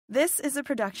This is a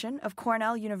production of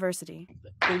Cornell University.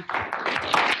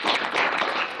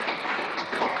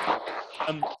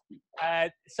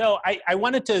 So I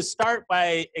wanted to start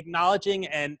by acknowledging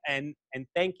and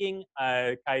thanking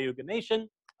Cayuga Nation.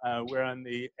 We're on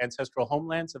the ancestral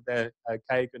homelands of the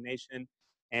Cayuga Nation,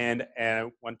 and I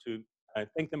want to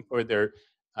thank them for their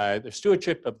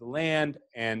stewardship of the land,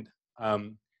 and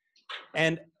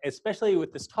especially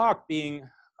with this talk being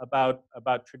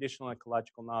about traditional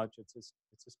ecological knowledge, it's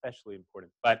especially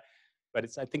important. But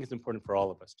I think it's important for all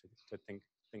of us to think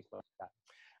about that.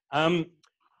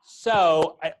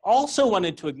 So I also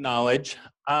wanted to acknowledge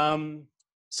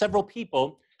several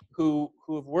people who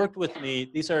have worked with me.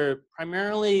 These are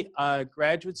primarily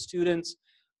graduate students.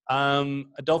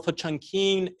 Adolfo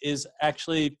Chunkin is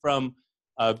actually from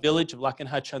a village of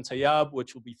Lakanha Chansayab,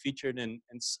 which will be featured in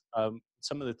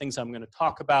some of the things I'm going to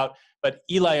talk about. But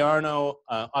Eli Arno,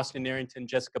 Austin Arrington,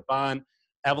 Jessica Bond,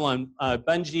 Avalon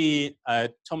Bungie,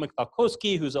 Tomek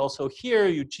Falkowski, who's also here,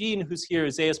 Eugene, who's here,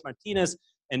 Isaias Martinez,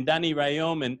 and Dani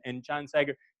Rayom and John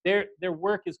Zager. Their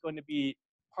work is going to be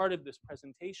part of this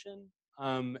presentation.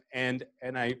 And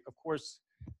I, of course,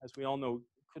 as we all know,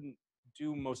 couldn't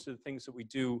do most of the things that we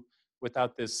do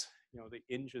without this, the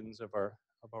engines of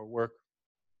our work,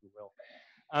 if you will.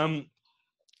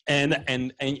 And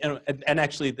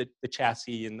actually the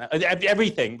chassis and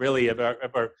everything really of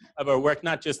our work,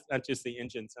 not just the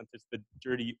engines, not just the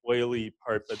dirty, oily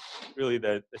part, but really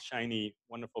the shiny,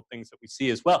 wonderful things that we see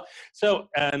as well. So,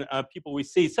 and people we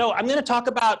see. So I'm going to talk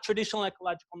about traditional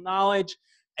ecological knowledge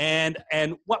and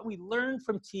what we learned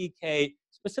from TEK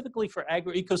specifically for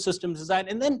agroecosystem design,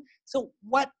 and then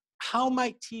how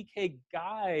might TEK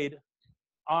guide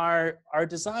our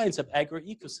designs of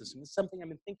agroecosystems. It's something I've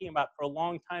been thinking about for a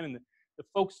long time, and the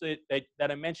folks that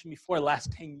I mentioned before, the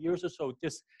last 10 years or so,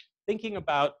 just thinking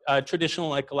about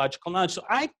traditional ecological knowledge. So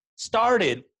I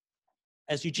started,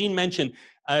 as Eugene mentioned,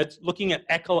 looking at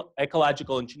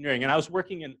ecological engineering, and I was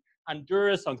working in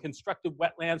Honduras on constructive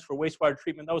wetlands for wastewater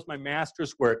treatment. That was my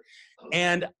master's work,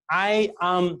 and the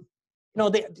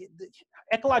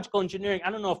ecological engineering,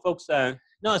 I don't know if folks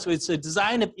know, so it's a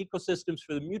design of ecosystems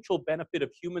for the mutual benefit of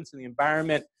humans and the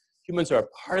environment. Humans are a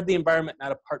part of the environment,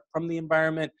 not apart from the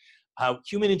environment.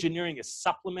 Human engineering is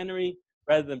supplementary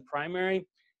rather than primary.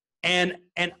 And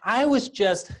I was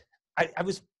just, I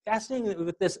was fascinated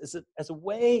with this as a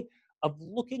way of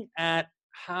looking at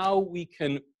how we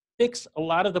can fix a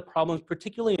lot of the problems,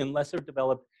 particularly in lesser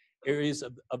developed areas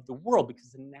of the world, because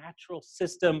it's a natural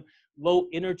system, low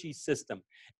energy system.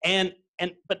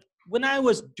 But when I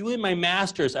was doing my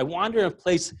master's, I wandered a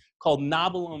place called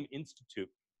Nabalom Institute.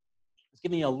 Let's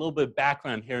give you a little bit of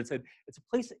background here. It's a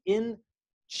place in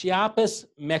Chiapas,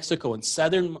 Mexico, in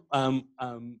southern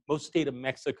most state of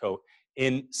Mexico,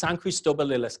 in San Cristobal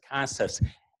de las Casas.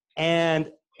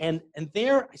 And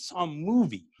there I saw a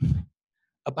movie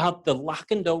about the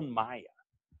Lacandon Maya.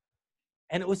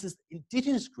 And it was this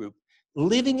indigenous group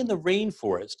living in the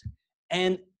rainforest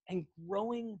and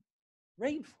growing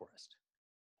rainforest.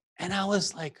 And I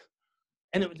was like,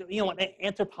 and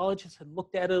anthropologists had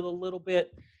looked at it a little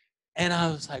bit, and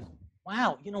I was like,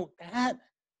 wow,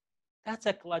 that's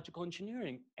ecological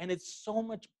engineering, and it's so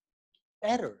much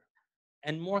better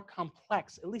and more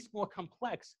complex, at least more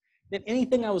complex than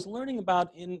anything I was learning about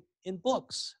in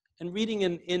books and reading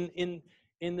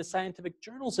in the scientific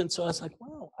journals. And so I was like,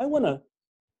 wow, I want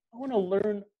to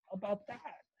learn about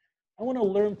that. I want to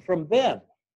learn from them.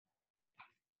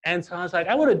 And so I was like,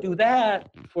 I want to do that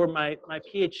for my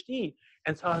PhD.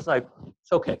 And so I was like,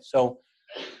 it's okay. So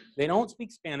they don't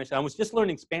speak Spanish. I was just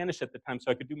learning Spanish at the time,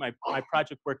 so I could do my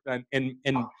project work done in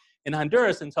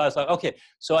Honduras. And so I was like, okay.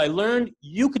 So I learned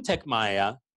Yucatec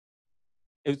Maya.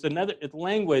 It was another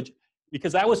language,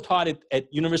 because I was taught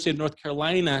at University of North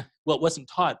Carolina. Well, it wasn't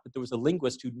taught, but there was a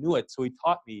linguist who knew it, so he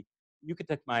taught me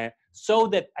Yucatec Maya so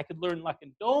that I could learn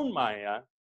Lacandon Maya.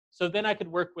 So then I could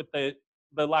work with the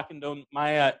Lacandon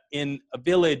Maya in a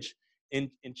village in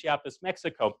Chiapas,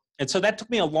 Mexico. And so that took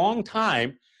me a long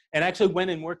time, and actually went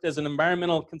and worked as an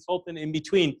environmental consultant in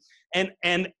between. And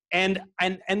then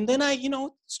I,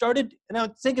 started, and I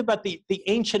would think about the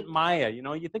ancient Maya.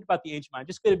 You think about the ancient Maya,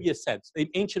 just to give you a sense. The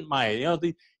ancient Maya, you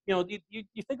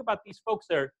think about these folks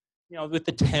that are, with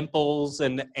the temples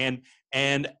and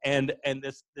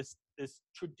this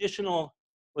traditional,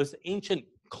 was ancient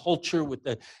culture with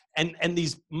and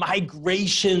these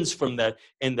migrations from the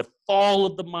fall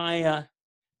of the Maya.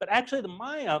 But actually the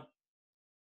Maya,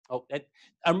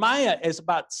 our Maya is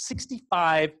about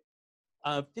 65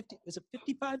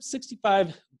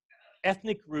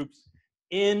 ethnic groups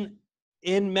in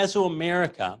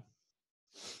Mesoamerica,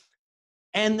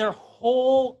 and their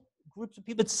whole groups of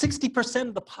people. 60%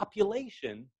 of the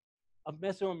population of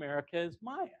Mesoamerica is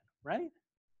Mayan, right?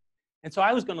 And so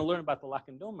I was going to learn about the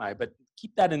Lacandón, but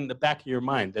keep that in the back of your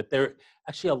mind, that there are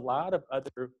actually a lot of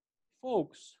other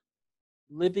folks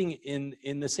living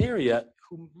in this area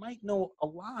who might know a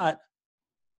lot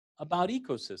about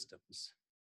ecosystems.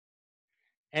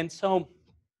 And so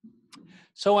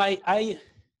I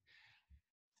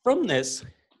from this,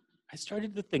 I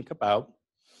started to think about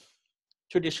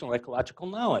traditional ecological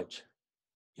knowledge.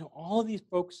 You know, all of these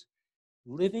folks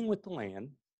living with the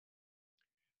land,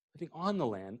 living on the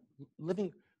land,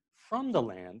 living from the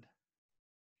land,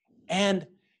 and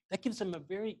that gives them a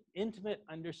very intimate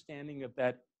understanding of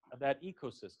that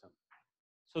ecosystem.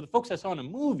 So the folks I saw in a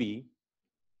movie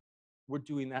were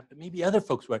doing that, but maybe other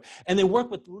folks were. And they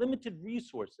work with limited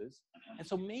resources, and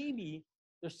so maybe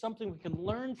there's something we can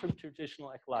learn from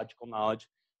traditional ecological knowledge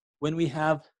when we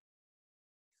have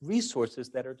resources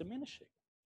that are diminishing.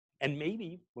 And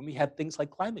maybe when we have things like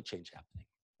climate change happening,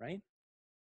 right?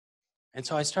 And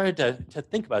so I started to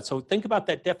think about it. So think about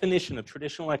that definition of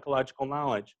traditional ecological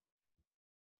knowledge.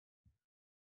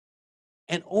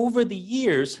 And over the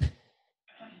years,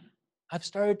 I've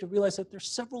started to realize that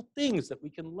there's several things that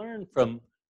we can learn from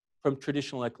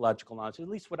traditional ecological knowledge, at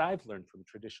least what I've learned from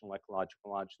traditional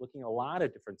ecological knowledge, looking at a lot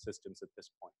of different systems at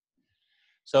this point.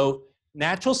 So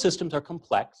natural systems are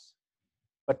complex,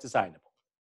 but designable.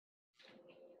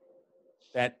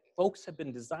 That folks have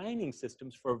been designing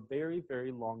systems for a very,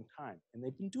 very long time, and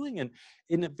they've been doing it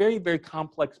in a very, very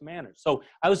complex manner. So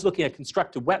I was looking at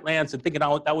constructed wetlands and thinking,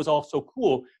 oh, that was all so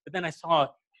cool, but then I saw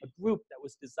a group that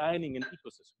was designing an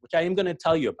ecosystem, which I am going to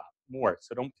tell you about more.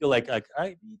 So don't feel like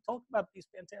you talk about these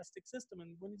fantastic systems,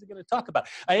 and when is it going to talk about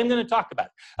it? I am going to talk about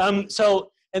it.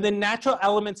 And then natural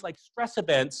elements like stress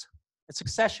events and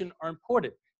succession are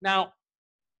important. Now,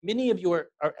 many of you are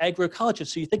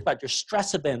agroecologists, so you think about your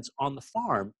stress events on the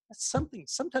farm. That's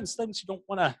sometimes things you don't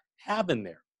want to have in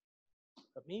there.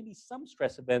 But maybe some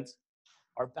stress events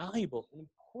are valuable and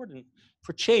important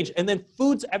for change. And then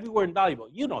food's everywhere and valuable.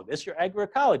 You know this, you're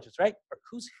agroecologists, right? Or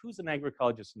who's an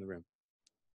agroecologist in the room?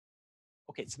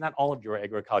 Okay, it's not all of you are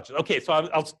agroecologists. Okay, so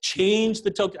I'll change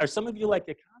the token. Are some of you like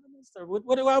economists, or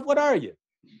what are you?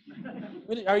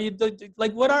 Are you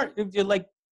like, what are you like?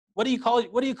 What do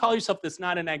you call yourself that's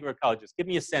not an agroecologist? Give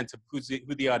me a sense of who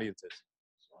the audience is.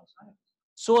 Soil science.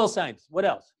 Soil science. What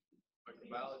else?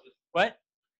 Biologist. What?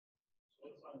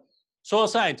 Soil science. Soil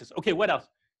scientist. Okay, what else?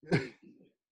 Plant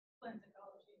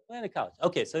ecology. Plant ecology.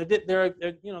 Okay, so they're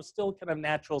still kind of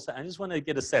natural science. I just want to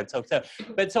get a sense. So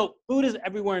food is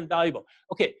everywhere and valuable.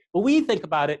 Okay, but we think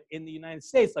about it in the United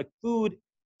States like food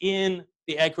in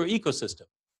the agroecosystem.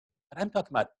 But I'm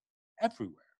talking about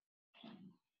everywhere,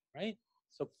 right?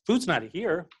 So food's not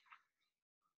here,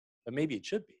 but maybe it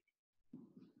should be.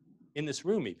 In this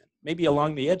room even, maybe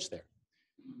along the edge there.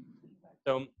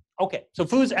 So, okay, so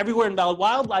food's everywhere and valuable.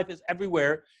 Wildlife is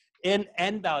everywhere and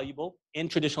valuable in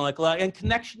traditional ecology, and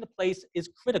connection to place is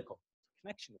critical.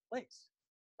 Connection to place.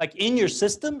 Like in your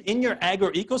system, in your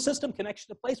agroecosystem, connection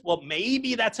to place, well,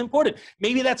 maybe that's important.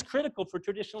 Maybe that's critical for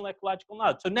traditional ecological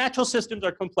knowledge. So natural systems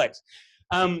are complex.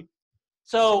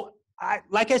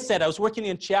 Like I said, I was working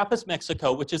in Chiapas,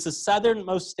 Mexico, which is the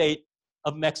southernmost state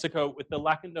of Mexico with the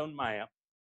Lacandón Maya.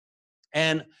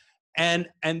 And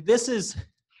this is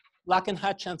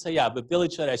Lacanhachansayab, a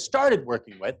village that I started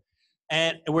working with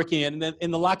and working in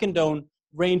the Lacandón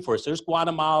rainforest. There's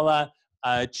Guatemala,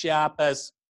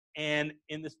 Chiapas, and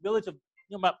in this village of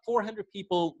about 400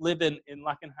 people live in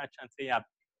Lacanhachansayab.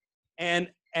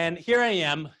 And here I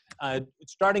am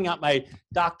starting out my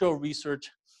doctoral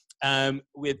research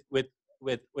with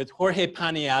Jorge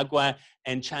Paniagua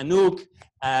and Chanook,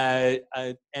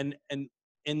 and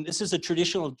this is a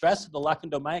traditional dress of the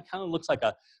Lacandón Maya. It kind of looks like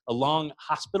a long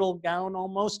hospital gown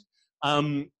almost,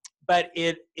 but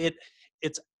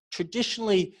it's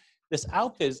traditionally, this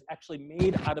outfit is actually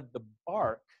made out of the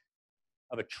bark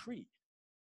of a tree.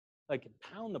 Like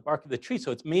pound the bark of the tree,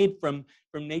 so it's made from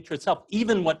nature itself.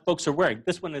 Even what folks are wearing,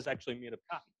 this one is actually made of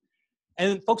cotton.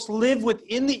 And folks live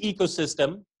within the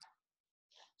ecosystem.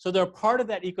 So they're a part of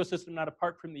that ecosystem, not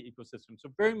apart from the ecosystem.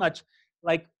 So very much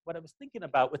like what I was thinking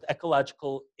about with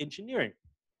ecological engineering.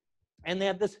 And they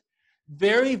have this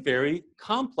very, very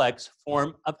complex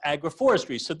form of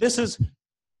agroforestry. So this is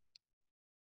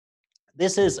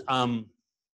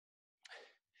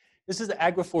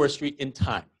agroforestry in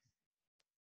time.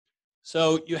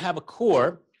 So you have a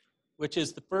core, which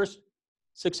is the first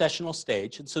successional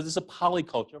stage. And so this is a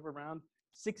polyculture of around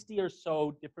 60 or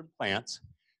so different plants.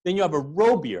 Then you have a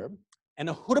robier and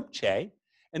a hurupche,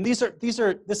 And this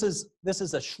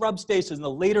is a shrub stage, this is the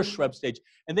later shrub stage.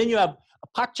 And then you have a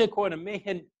pakchekor and a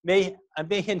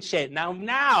mehenche.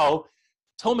 Now,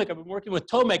 Tomek, I've been working with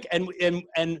Tomek,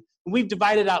 and we've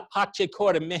divided out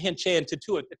pakchekor and mehenche into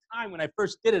two. At the time when I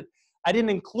first did it, I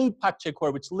didn't include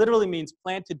pakchekor, which literally means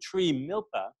planted tree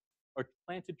milpa, or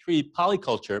planted tree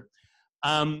polyculture.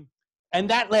 And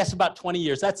that lasts about 20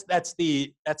 years. That's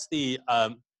the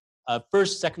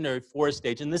first secondary forest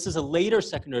stage. And this is a later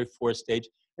secondary forest stage.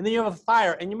 And then you have a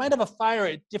fire. And you might have a fire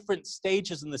at different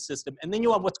stages in the system. And then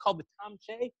you have what's called the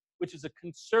tamche, which is a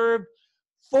conserved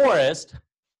forest.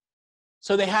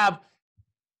 So they have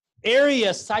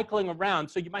areas cycling around.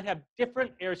 So you might have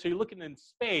different areas. So you're looking in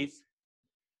space.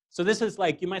 So this is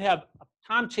like, you might have a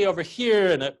tamche over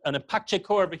here and a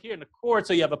pakchekor over here and a core.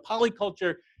 So you have a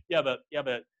polyculture. You have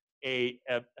a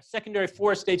secondary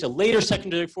forest stage, a later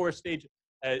secondary forest stage,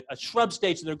 a shrub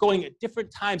stage, and they're going at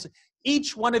different times.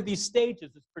 Each one of these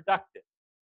stages is productive.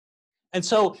 And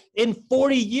so in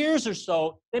 40 years or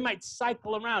so, they might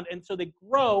cycle around. And so they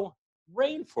grow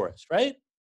rainforest, right?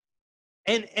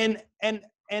 And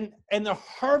they're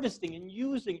harvesting and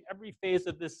using every phase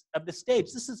of this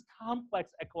stage. This is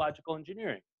complex ecological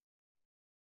engineering.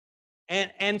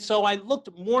 And so I looked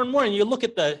more and more, and you look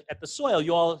at the soil.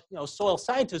 You all, soil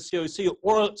scientists, you see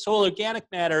soil organic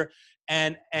matter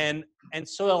and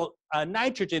soil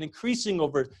nitrogen increasing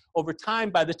over time.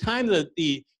 By the time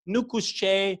the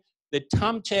nukusche, the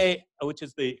tamche, which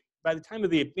is by the time of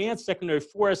the advanced secondary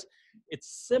forest, it's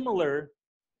similar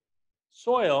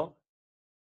soil,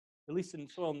 at least in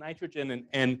soil nitrogen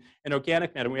and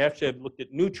organic matter. We actually have looked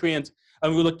at nutrients,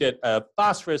 and we looked at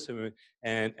phosphorus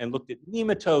and looked at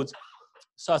nematodes.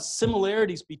 Saw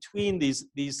similarities between these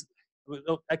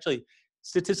actually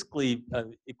statistically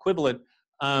equivalent,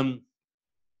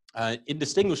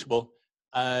 indistinguishable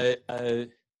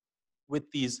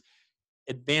with these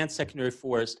advanced secondary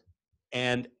forest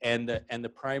and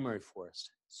the primary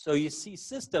forest. So you see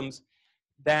systems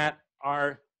that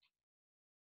are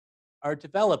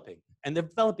developing, and they're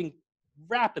developing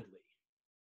rapidly.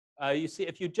 You see,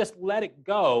 if you just let it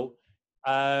go,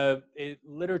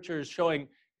 literature is showing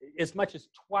as much as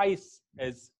twice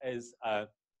as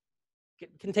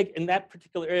can take, in that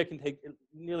particular area, can take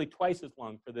nearly twice as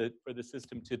long for the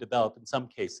system to develop in some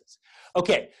cases.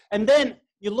 Okay, and then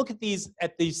you look at these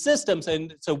systems,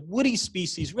 and it's a woody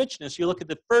species richness. You look at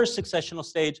the first successional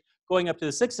stage going up to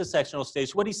the sixth successional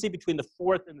stage. What do you see between the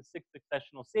fourth and the sixth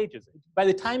successional stages? By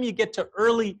the time you get to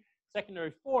early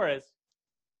secondary forest,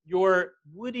 your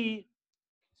woody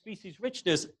species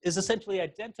richness is essentially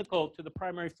identical to the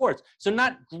primary forest. So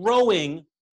not growing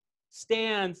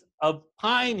stands of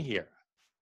pine here.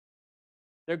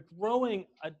 They're growing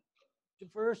a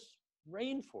diverse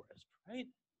rainforest, right?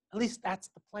 At least that's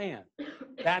the plan.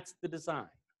 That's the design.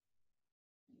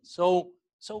 So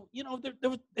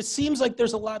it seems like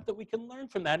there's a lot that we can learn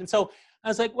from that. And so I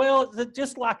was like, well, is it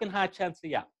just Lakan Ha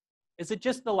Chansia? Is it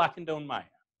just the Lakandon Maya?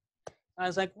 I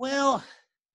was like, well,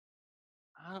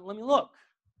 let me look.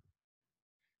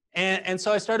 And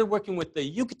so I started working with the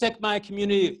Yucatec Maya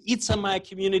community, Itza Maya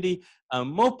community,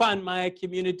 Mopan Maya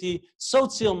community,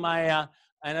 Tzotzil Maya,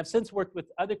 and I've since worked with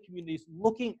other communities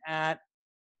looking at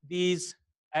these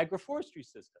agroforestry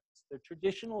systems, the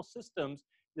traditional systems,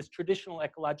 this traditional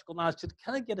ecological knowledge, to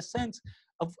kind of get a sense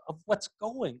of what's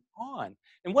going on.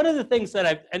 And one of the things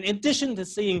that in addition to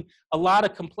seeing a lot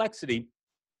of complexity,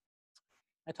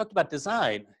 I talked about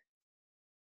design.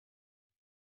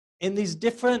 In these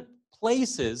different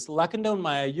places, Lakandon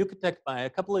Maya, Yucatec Maya, a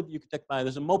couple of Yucatec Maya,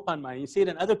 there's a Mopan Maya, you see it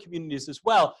in other communities as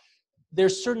well.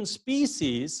 There's certain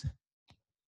species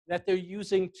that they're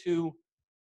using to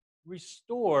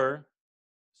restore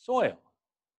soil.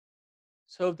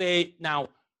 So they're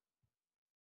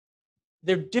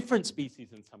different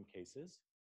species in some cases,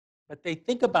 but they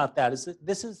think about that as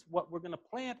this is what we're going to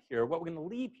plant here, what we're going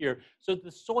to leave here, so that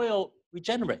the soil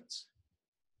regenerates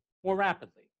more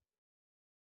rapidly.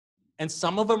 And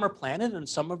some of them are planted and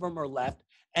some of them are left.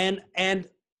 And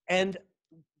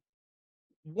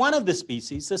one of the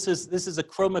species, this is a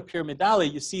Chroma pyramidale,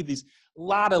 you see these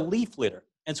lot of leaf litter.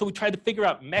 And so we tried to figure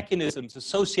out mechanisms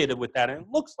associated with that. And it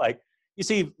looks like you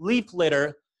see leaf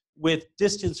litter with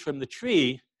distance from the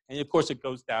tree. And of course it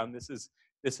goes down. This is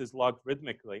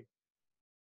logarithmically.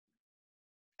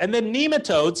 And then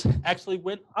nematodes actually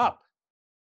went up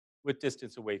with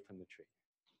distance away from the tree.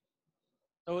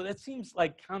 So that seems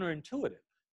like counterintuitive.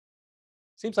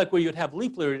 Seems like where you'd have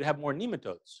leaf litter, you'd have more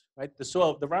nematodes, right? The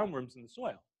soil, the roundworms in the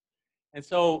soil. And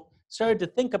so started to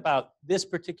think about this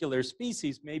particular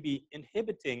species maybe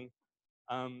inhibiting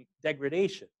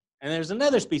degradation. And there's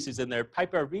another species in there,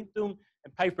 Piper arventum,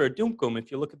 Piper adumcum,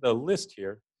 if you look at the list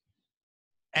here.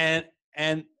 And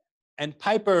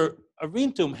Piper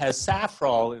aurantium has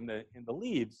safrole in the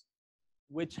leaves,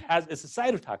 which is a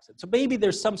cytotoxin. So maybe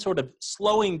there's some sort of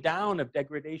slowing down of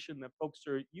degradation that folks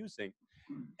are using.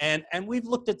 And we've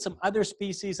looked at some other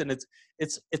species, and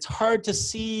it's hard to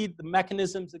see the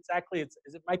mechanisms exactly. It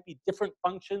might be different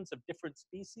functions of different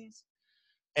species.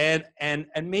 And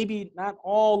maybe not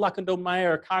all Lacandonii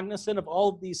are cognizant of all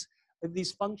of these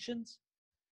functions,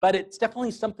 but it's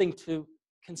definitely something to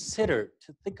consider,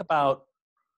 to think about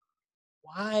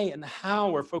why and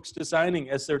how are folks designing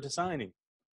as they're designing.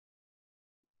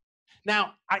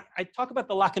 Now, I talk about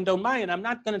the Lacandonii, and I'm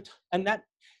not going to,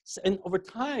 and over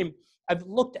time, I've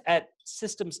looked at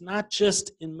systems not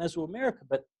just in Mesoamerica,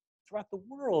 but throughout the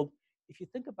world. If you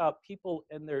think about people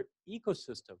and their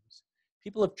ecosystems,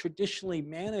 people have traditionally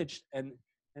managed and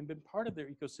been part of their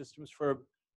ecosystems for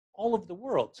all over the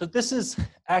world. So this is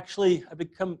actually, I've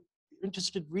become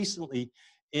interested recently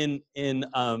in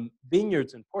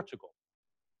vineyards in Portugal.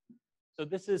 So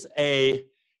this is a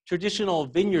traditional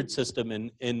vineyard system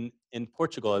in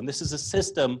Portugal, and this is a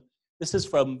system, this is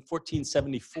from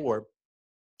 1474.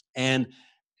 And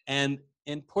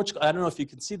in Portugal, I don't know if you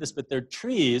can see this, but there are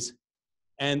trees,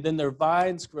 and then there are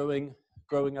vines growing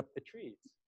up the trees.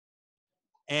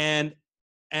 And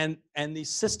these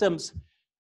systems,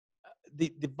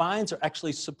 the vines are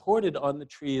actually supported on the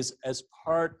trees as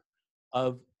part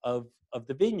of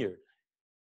the vineyard.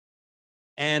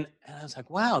 And I was like,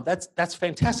 wow, that's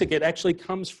fantastic. It actually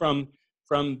comes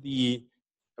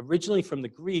originally from the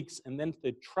Greeks, and then the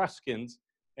Etruscans,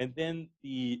 and then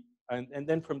and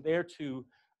then from there to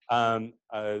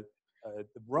the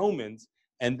Romans,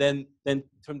 and then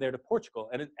from there to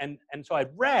Portugal. And so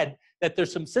I've read that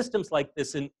there's some systems like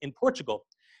this in Portugal.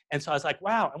 And so I was like,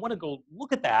 wow, I want to go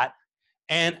look at that.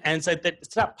 And said that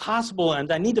it's not possible,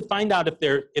 and I need to find out if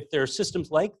there are systems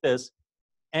like this.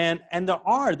 And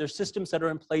there's systems that are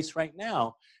in place right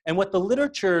now. And what the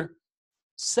literature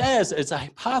says, as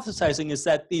hypothesizing, is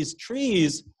that these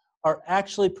trees are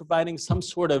actually providing some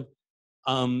sort of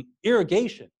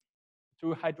irrigation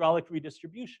through hydraulic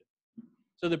redistribution.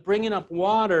 So they're bringing up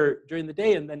water during the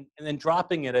day and then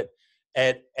dropping it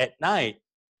at night.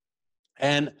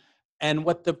 And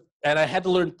I had to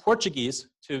learn Portuguese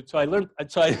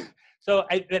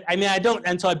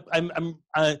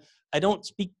I don't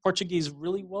speak Portuguese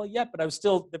really well yet, but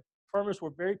the farmers were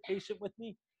very patient with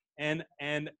me and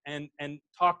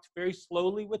talked very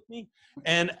slowly with me.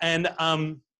 And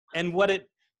what it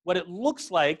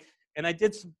looks like, and I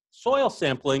did some soil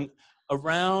sampling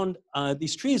around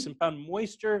these trees and found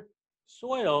moisture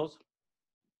soils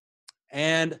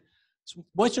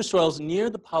near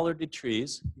the pollarded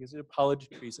trees, because they're pollarded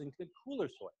trees, and cooler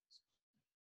soils.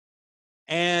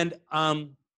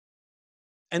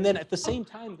 And then at the same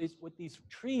time, these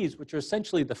trees, which are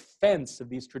essentially the fence of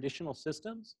these traditional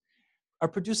systems, are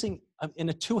producing, in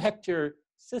a 2-hectare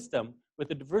system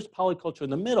with a diverse polyculture in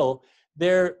the middle,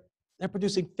 they're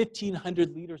producing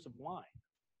 1,500 liters of wine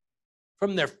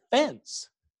from their fence.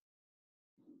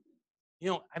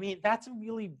 That's a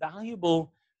really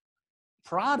valuable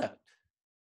product.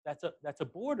 That's a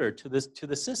border to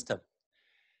the system.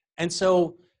 And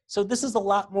so this is a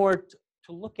lot more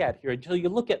to look at here until you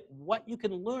look at what you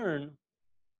can learn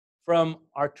from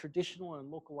our traditional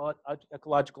and local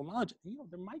ecological knowledge.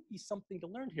 There might be something to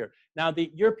learn here. Now,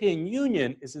 the European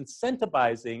Union is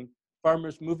incentivizing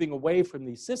farmers moving away from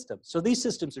these systems. So these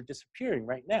systems are disappearing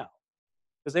right now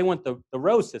because they want the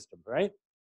row system, right?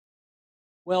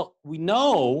 Well, we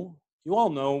know, you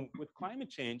all know, with climate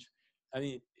change,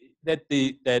 that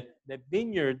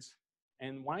vineyards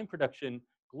and wine production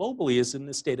globally is in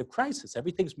a state of crisis.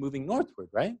 Everything's moving northward,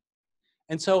 right?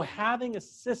 And so having a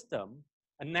system,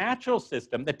 a natural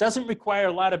system that doesn't require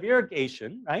a lot of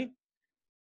irrigation, right?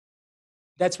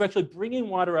 That's actually bringing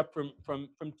water up from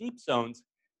deep zones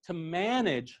to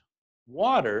manage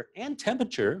water and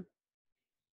temperature.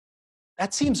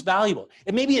 That seems valuable.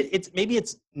 And maybe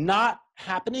it's not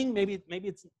happening.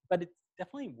 But it's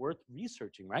definitely worth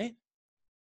researching, right?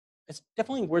 It's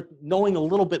definitely worth knowing a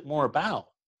little bit more about.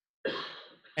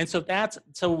 And so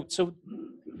so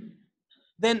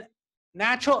then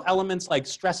natural elements like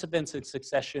stress events and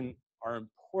succession are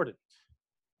important.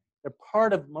 They're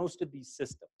part of most of these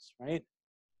systems, right?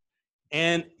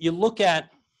 And you look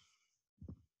at,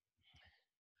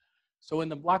 so in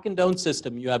the block and dome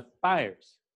system, you have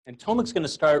fires. And Tomek's going to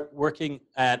start looking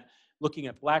at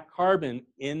black carbon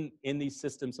in these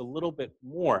systems a little bit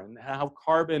more, and how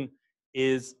carbon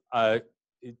is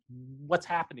what's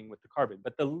happening with the carbon.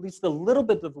 But at least the little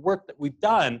bit of the work that we've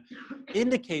done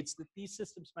indicates that these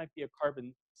systems might be a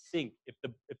carbon sink if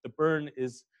the burn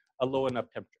is a low enough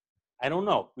temperature. I don't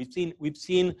know. We've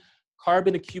seen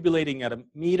carbon accumulating at a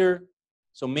meter,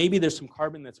 so maybe there's some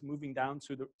carbon that's moving down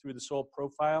through the soil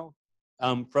profile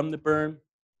from the burn.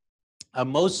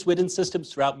 Most Swidden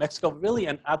systems throughout Mexico, really,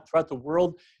 and throughout the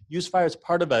world, use fire as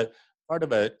part of a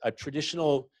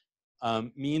traditional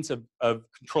means of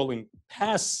controlling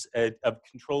pests, of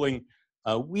controlling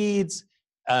weeds,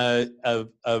 of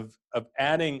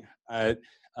adding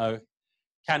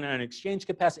cation exchange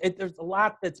capacity. There's a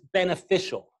lot that's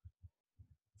beneficial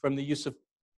from the use of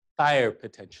fire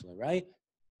potentially, right?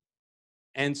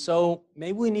 And so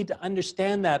maybe we need to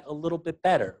understand that a little bit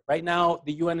better. Right now,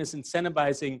 the UN is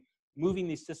incentivizing moving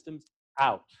these systems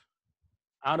out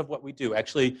of what we do,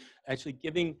 actually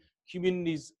giving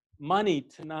communities money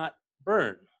to not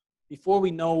burn before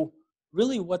we know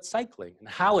really what's cycling and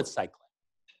how it's cycling.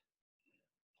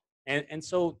 And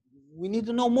so we need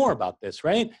to know more about this,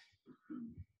 right?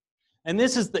 And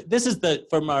this is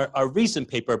from our recent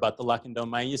paper about the Lacandon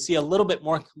Maya. You see a little bit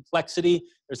more complexity.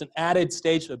 There's an added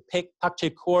stage of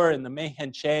Pakche Core and the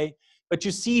Mehenche, but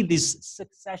you see these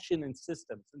succession in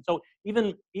systems. And so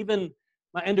even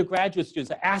my undergraduate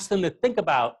students, I asked them to think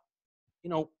about,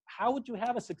 how would you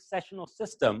have a successional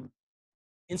system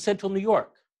in central New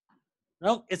York?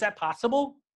 Is that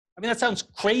possible? I mean, that sounds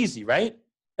crazy, right?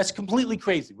 That's completely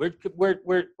crazy.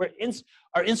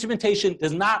 Our instrumentation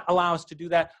does not allow us to do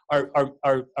that.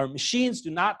 Our machines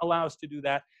do not allow us to do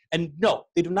that. And no,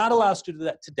 they do not allow us to do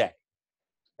that today.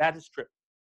 That is true.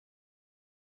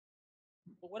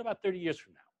 But what about 30 years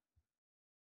from now?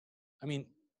 I mean,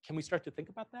 can we start to think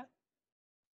about that?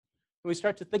 Can we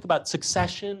start to think about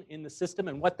succession in the system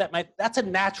and what that that's a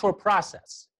natural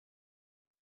process.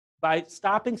 By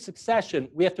stopping succession,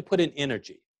 we have to put in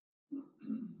energy.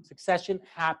 Succession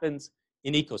happens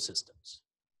in ecosystems.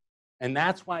 And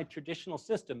that's why traditional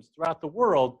systems throughout the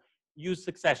world use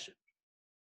succession.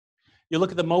 You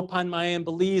look at the Mopan Maya in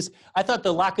Belize. I thought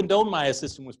the Lacandon Maya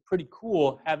system was pretty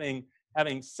cool, having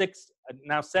 6,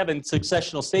 now 7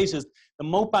 successional stages. The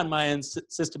Mopan Mayan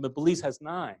system in Belize has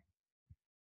 9.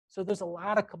 So there's a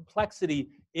lot of complexity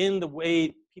in the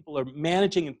way people are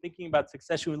managing and thinking about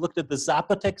succession. We looked at the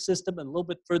Zapotec system and a little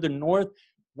bit further north.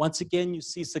 Once again, you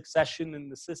see succession in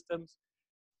the systems.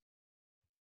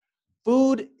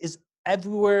 Food is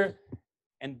everywhere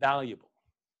and valuable.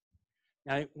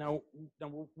 Now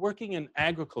we're working in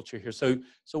agriculture here, so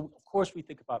of course we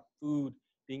think about food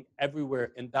being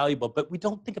everywhere and valuable, but we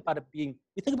don't think about it being,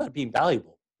 we think about it being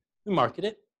valuable. We market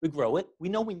it, we grow it, we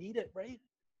know we need it, right?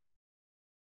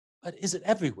 But is it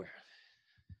everywhere?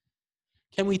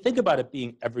 Can we think about it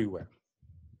being everywhere?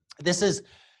 This is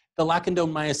the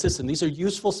Lacandon Maya system. These are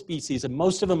useful species, and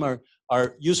most of them are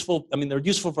useful. I mean, they're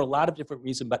useful for a lot of different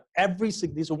reasons, but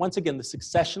these are, once again, the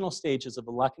successional stages of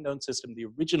the Lacandon system, the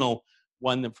original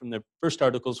one from the first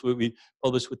articles we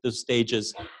published with those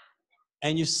stages.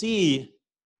 And you see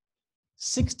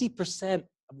 60%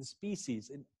 of the species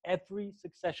in every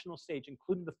successional stage,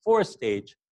 including the forest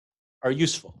stage, are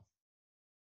useful.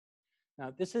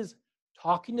 Now, this is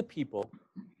talking to people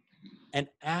and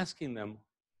asking them,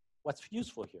 what's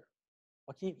useful here?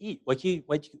 What can you eat?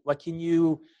 What can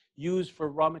you use for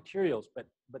raw materials? But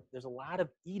there's a lot of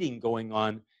eating going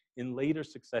on in later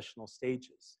successional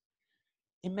stages.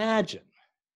 Imagine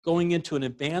going into an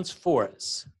advanced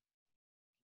forest,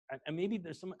 and maybe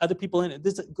there's some other people in it.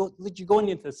 You're going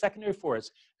into the secondary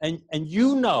forest, and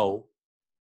 70%,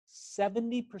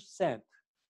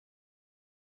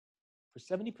 for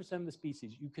 70% of the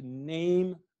species, you can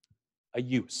name a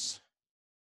use.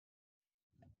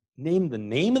 Name the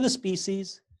name of the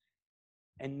species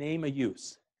and name a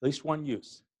use, at least one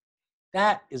use.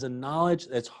 That is a knowledge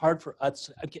that's hard for us.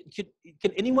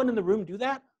 Can anyone in the room do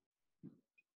that?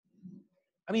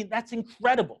 I mean, that's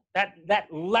incredible. That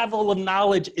level of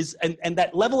knowledge is, and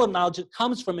that level of knowledge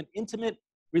comes from an intimate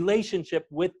relationship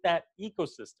with that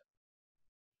ecosystem.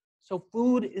 So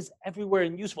food is everywhere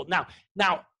and useful.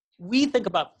 Now we think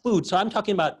about food, so I'm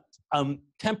talking about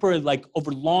temporary, like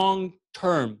over long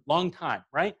time,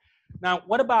 right? Now,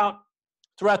 what about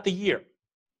throughout the year?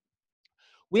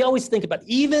 We always think about,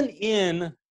 even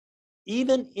in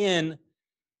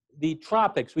the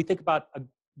tropics, we think about a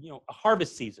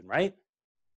harvest season, right?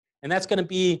 And that's going to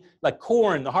be like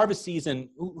corn, the harvest season.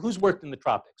 Who's worked in the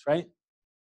tropics, right?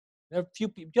 There are a few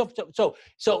people.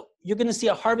 So you're going to see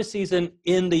a harvest season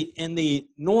in the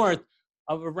north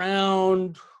of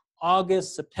around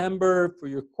August, September for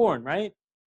your corn, right?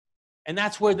 And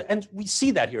that's where, and we see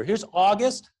that here. Here's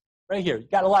August, right here. You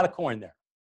got a lot of corn there.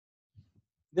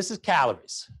 this is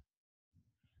calories.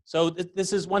 So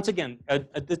this is, once again,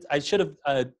 I should have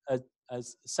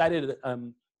cited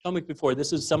Tomek before.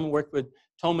 This is someone worked with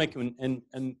Tomek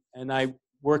and I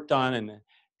worked on,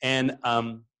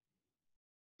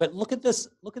 but look at this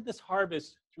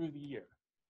harvest through the year.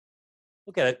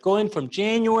 Look at it, going from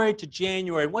January to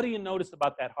January. What do you notice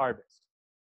about that harvest?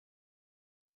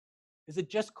 Is it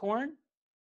just corn?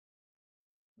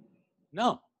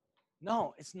 No,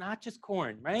 it's not just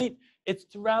corn, right? It's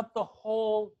throughout the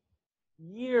whole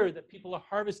year that people are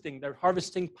harvesting. They're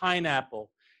harvesting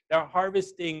pineapple. They're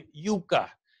harvesting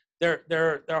yucca.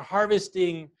 They're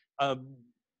harvesting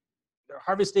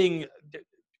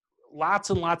lots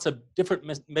and lots of different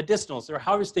medicinals. They're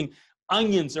harvesting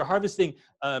onions. They're harvesting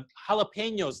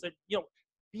jalapenos.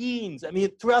 Beans. I mean,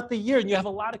 throughout the year, and you have a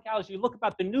lot of calories. You look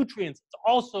about the nutrients. It's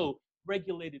also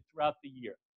regulated throughout the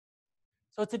year.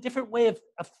 So it's a different way of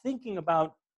thinking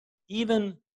about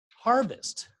even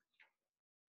harvest.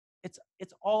 It's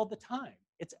all the time.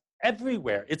 It's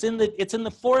everywhere. It's in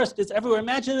the forest. It's everywhere.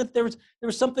 Imagine if there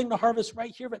was something to harvest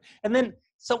right here. And then,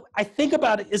 so I think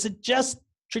about it. Is it just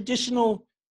traditional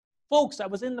folks? I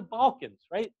was in the Balkans,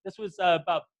 right? This was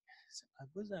about, what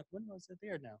was that? When was it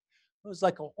there now? It was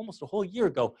like almost a whole year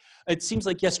ago. It seems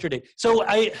like yesterday. So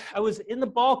I was in the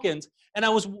Balkans, and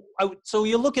so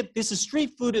you look at, this is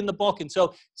street food in the Balkans.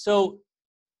 So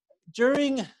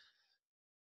during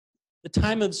the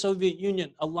time of the Soviet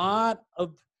Union,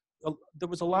 there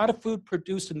was a lot of food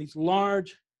produced in these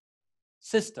large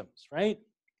systems, right?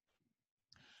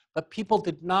 But people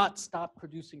did not stop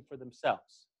producing for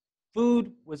themselves.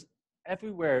 Food was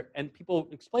everywhere, and people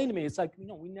explained to me, it's like,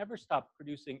 we never stopped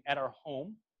producing at our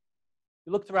home.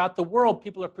 You look throughout the world,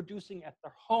 people are producing at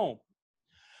their home.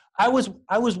 I was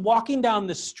walking down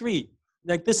the street,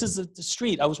 like this is the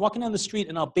street. I was walking down the street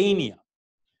in Albania,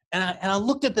 and I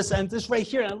looked at this, and this right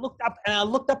here, and I looked up, and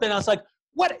I was like,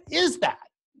 what is that?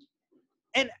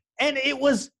 And it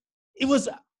was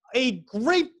a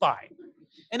grapevine,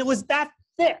 and it was that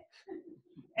thick.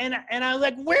 And I was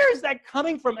like, where is that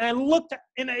coming from? And I looked,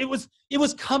 and it was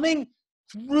coming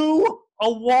through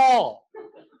a wall.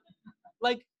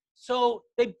 Like, so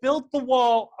they built the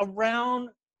wall around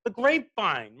the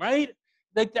grapevine, right?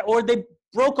 Like that, or they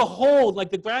broke a hole, like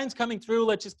the grine's coming through,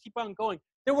 let's just keep on going.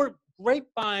 There were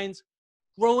grapevines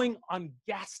growing on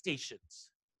gas stations.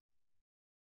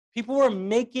 People were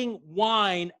making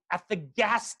wine at the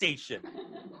gas station.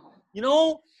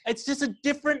 It's just a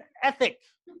different ethic.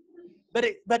 But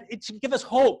it should give us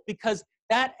hope, because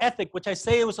that ethic, which I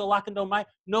say it was a Lakando,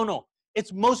 no,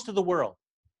 it's most of the world.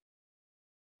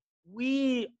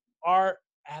 We are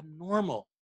abnormal.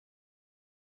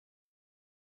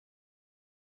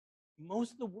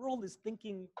 Most of the world is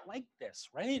thinking like this,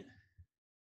 right?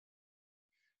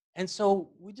 And so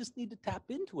we just need to tap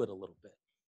into it a little bit.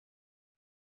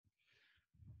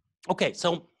 Okay,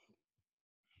 so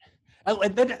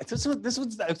and then I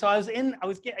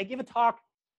gave a talk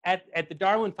at the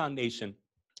Darwin Foundation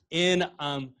in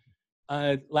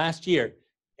last year,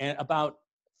 and about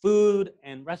food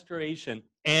and restoration,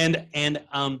 and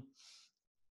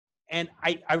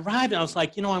I arrived, and I was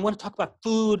like, I want to talk about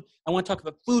food. I want to talk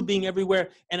about food being everywhere.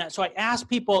 And so I asked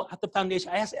people at the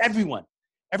foundation. I asked everyone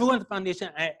at the foundation.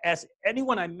 I asked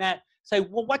anyone I met, say,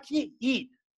 well, what can you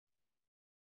eat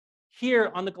here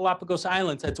on the Galapagos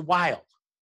Islands that's wild?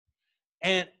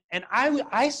 And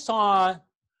I saw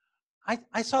the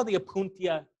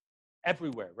apuntia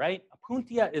everywhere, right?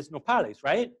 Apuntia is nopales,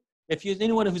 right? If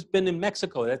anyone who's been in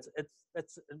Mexico, that's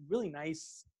really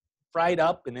nice, fried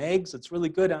up in eggs. It's really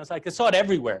good. And I was like, I saw it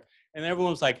everywhere, and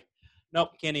everyone was like,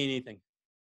 nope, can't eat anything.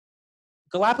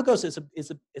 Galapagos is a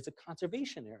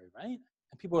conservation area, right?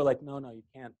 And people were like, no, you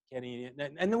can't eat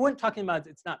it. And they weren't talking about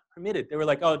it's not permitted. They were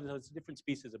like, oh, no, it's a different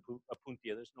species of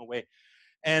apuntia. There's no way.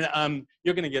 And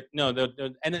you're going to get, no.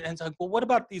 And it's like, well, what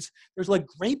about these? There's like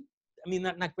grape. I mean,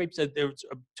 not grapes. There's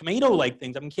tomato-like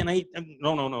things. I mean, can I eat?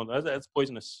 No. That's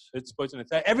poisonous. It's poisonous.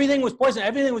 Everything was poison.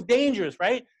 Everything was dangerous,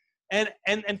 right? And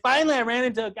finally, I ran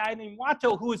into a guy named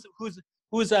Wacho,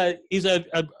 he's a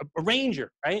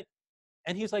ranger, right?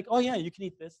 And he's like, oh yeah, you can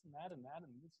eat this and that and that and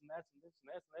this and that and this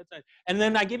and that and that. And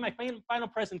then I gave my final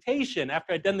presentation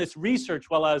after I'd done this research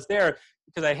while I was there,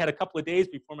 because I had a couple of days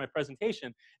before my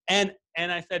presentation. And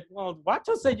I said, well,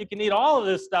 Wacho said you can eat all of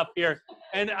this stuff here.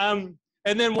 And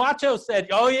then Wacho said,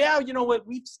 oh yeah, you know what?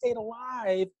 We've stayed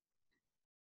alive.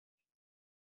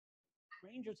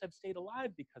 Rangers have stayed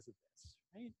alive because of this,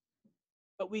 right?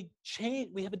 But we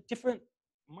have a different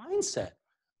mindset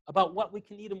about what we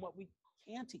can eat and what we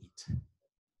can't eat.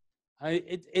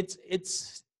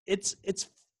 It's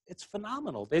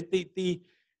phenomenal.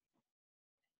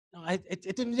 no, it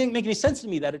didn't make any sense to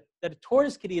me that a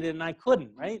tortoise could eat it and I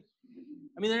couldn't, right?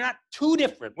 I mean, they're not too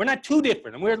different. We're not too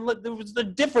different. And there was the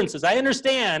differences. I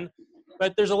understand,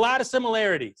 but there's a lot of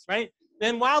similarities, right?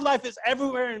 Then wildlife is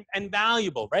everywhere and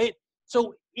valuable, right?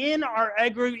 So in our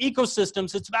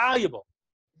agroecosystems, it's valuable.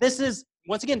 This is,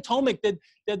 once again, Tomek did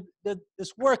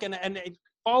this work, and it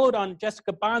followed on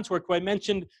Jessica Bond's work, who I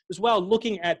mentioned as well,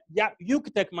 looking at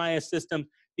Yucatec Maya system,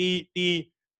 the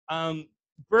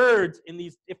birds in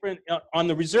these different, on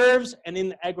the reserves and in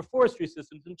the agroforestry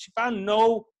systems, and she found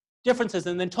no differences.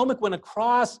 And then Tomek went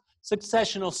across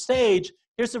successional stage.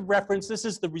 Here's a reference. This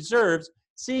is the reserves,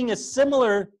 seeing a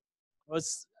similar,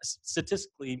 was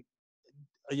statistically,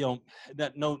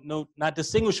 not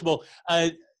distinguishable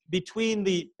between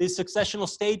the successional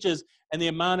stages and the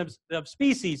amount of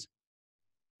species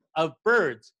of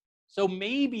birds. So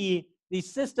maybe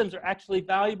these systems are actually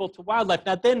valuable to wildlife.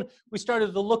 Now, then we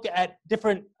started to look at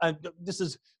different, this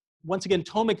is, once again,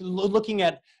 Tomek looking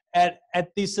at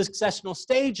these successional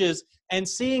stages and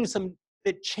seeing some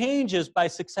changes by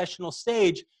successional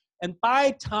stage. And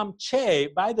by Tom Che,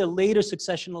 by the later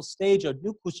successional stage of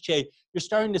Nukus Che, you're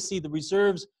starting to see the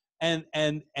reserves and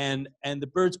the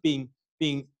birds being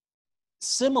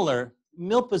similar.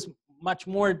 Milpa is much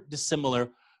more dissimilar.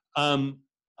 And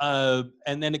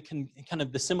then it can kind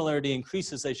of, the similarity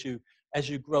increases as you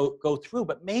go through.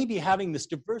 But maybe having this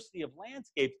diversity of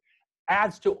landscapes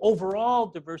adds to overall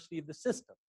diversity of the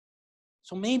system.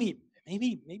 So maybe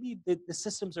the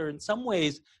systems are in some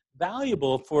ways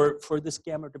valuable for this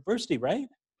gamma diversity, right?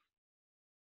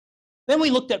 Then we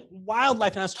looked at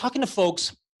wildlife, and I was talking to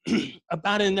folks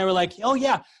about it, and they were like, "Oh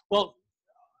yeah, well."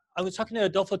 I was talking to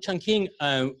Adolfo Chungking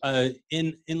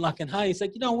in Lacanhai. He's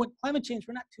like, what, climate change,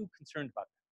 we're not too concerned about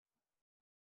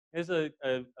that. There's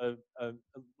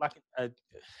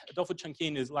Adolfo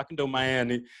Chungking is Lacandó Maya,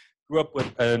 and he grew up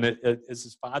with as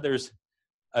his father's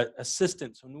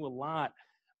assistant, so knew a lot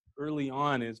early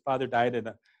on. His father died at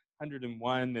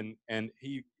 101, and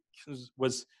he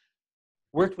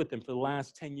worked with him for the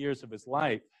last 10 years of his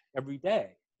life every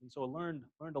day. And so I learned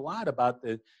a lot about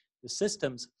the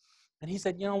systems. And he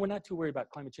said, we're not too worried about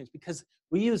climate change because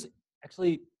we use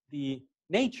actually the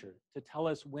nature to tell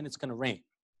us when it's going to rain.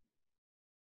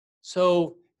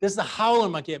 So this is the howler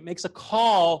monkey. It makes a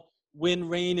call when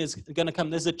rain is going to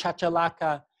come. This is a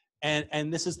chachalaca,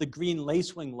 and this is the green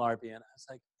lacewing larvae. And I was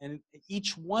like, and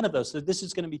each one of those, so this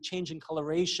is going to be changing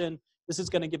coloration. This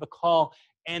is going to give a call.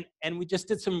 And we just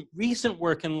did some recent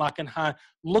work in Lacanha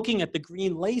looking at the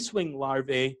green lacewing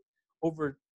larvae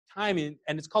over time,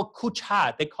 and it's called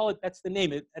kuchha. They call it, that's the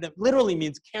name, and it literally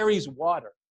means carries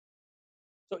water.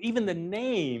 So even the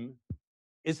name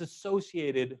is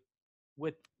associated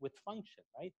with function,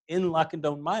 right? In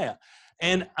Lacandón Maya.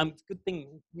 And good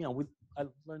thing, I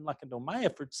learned Lacandón Maya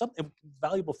for something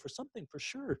valuable, for something for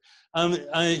sure.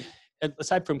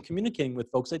 Aside from communicating with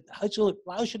folks, it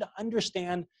allows you to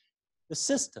understand the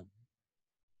system.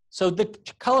 So the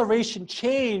coloration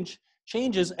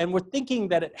changes, and we're thinking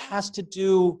that it has to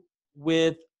do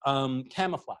with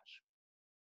camouflage.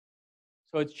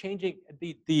 So it's changing,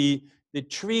 the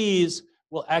trees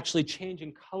will actually change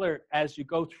in color as you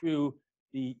go through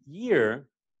the year,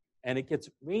 and it gets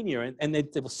rainier. And they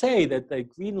will say that the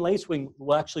green lacewing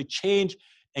will actually change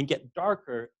and get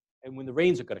darker, and when the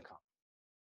rains are going to come.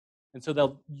 And so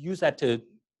they'll use that to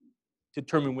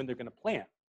determine when they're going to plant.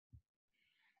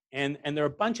 And there are a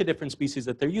bunch of different species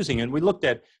that they're using. And we looked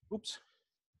at,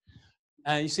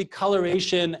 you see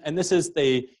coloration, and this is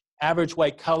the average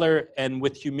white color and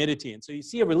with humidity. And so you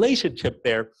see a relationship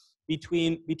there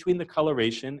between the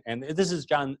coloration, and this is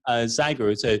John Zeiger,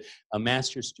 who's a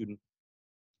master's student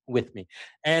with me.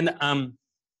 And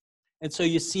so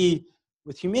you see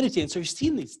with humidity, and so you're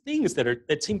seeing these things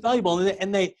that seem valuable,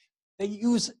 and they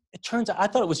use, it turns out, I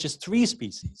thought it was just 3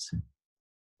 species.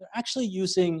 They're actually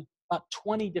using about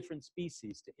 20 different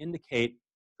species to indicate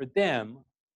for them,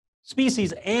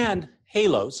 species and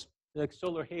halos, like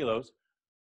solar halos,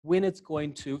 when it's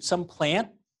going to, some plant,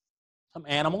 some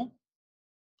animal,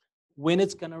 when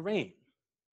it's going to rain.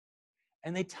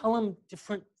 And they tell them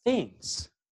different things.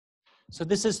 So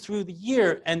this is through the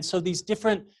year, and so these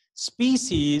different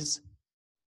species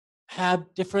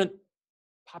have different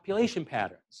population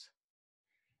patterns.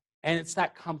 And it's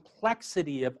that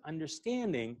complexity of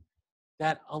understanding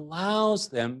that allows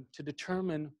them to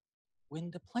determine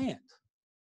when to plant.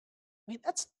 I mean,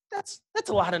 that's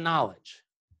a lot of knowledge.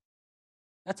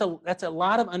 That's a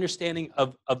lot of understanding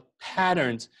of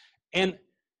patterns.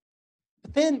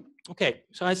 But then, okay,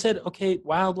 so I said, okay,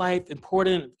 wildlife,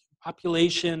 important,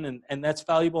 population, and that's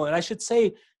valuable. And I should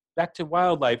say, back to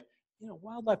wildlife,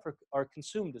 wildlife are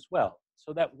consumed as well.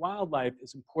 So that wildlife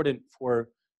is important for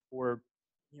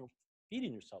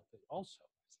feeding yourself also.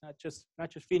 It's not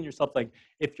just feeding yourself. Like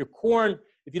if you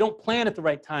don't plant at the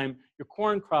right time, your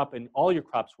corn crop and all your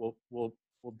crops will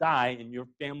die and your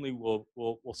family will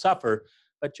suffer.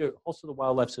 But also the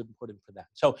wildlife's important for that.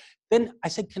 So then I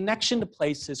said connection to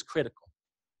place is critical.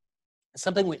 It's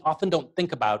something we often don't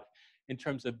think about in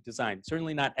terms of design,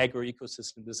 certainly not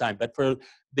agroecosystem design, but for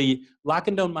the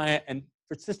Lacandone Maya and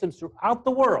for systems throughout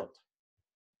the world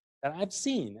that I've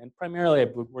seen, and primarily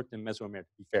I've worked in Mesoamerica,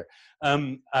 to be fair,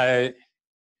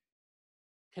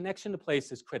 connection to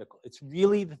place is critical. It's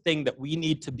really the thing that we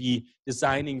need to be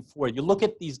designing for. You look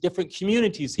at these different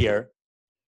communities here,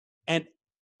 and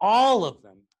all of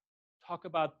them talk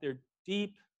about their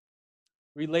deep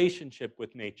relationship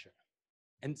with nature.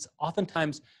 And it's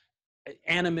oftentimes an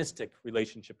animistic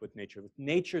relationship with nature.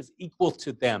 Nature is equal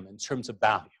to them in terms of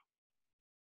value.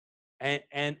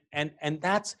 And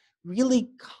that's really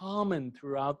common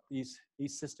throughout these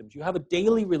systems. You have a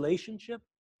daily relationship,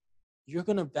 you're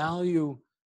going to value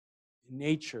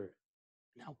nature.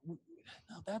 Now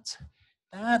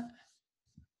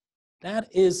that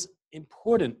is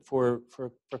important for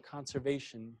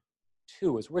conservation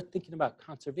too. As we're thinking about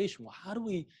conservation, well, how do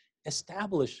we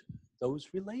establish those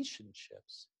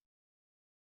relationships?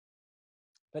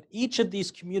 But each of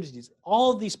these communities,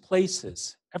 all of these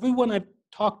places, everyone I've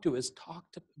talked to has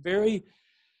talked very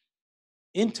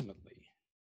intimately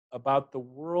about the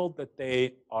world that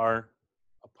they are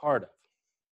a part of.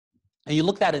 And you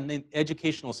look at it in the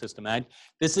educational system. I've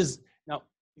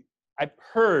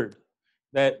heard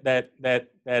that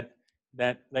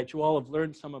you all have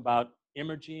learned some about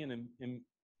imagery and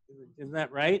isn't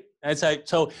that right?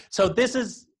 So this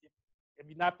is, have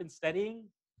you not been studying?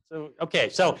 So, okay,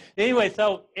 so anyway,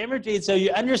 so imagery, so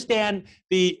you understand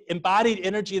the embodied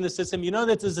energy in the system. You know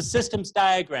that there's a systems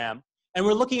diagram, and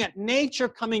we're looking at nature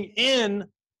coming in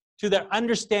to their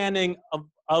understanding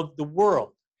of the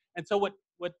world. And so what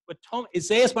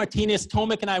Isaias Martinez,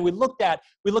 Tomek, and I, we looked at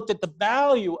the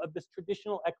value of this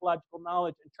traditional ecological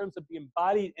knowledge in terms of the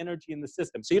embodied energy in the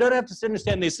system. So you don't have to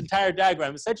understand this entire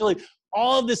diagram. Essentially,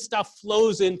 all of this stuff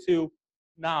flows into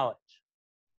knowledge.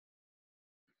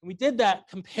 And we did that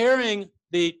comparing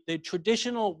the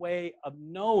traditional way of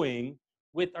knowing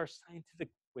with our scientific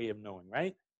way of knowing,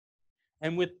 right?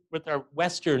 And with our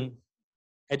Western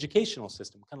educational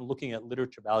system, kind of looking at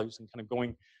literature values and kind of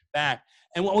going back.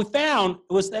 And what we found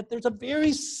was that there's a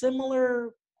very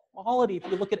similar quality if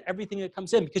you look at everything that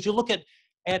comes in, because you look at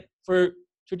for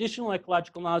traditional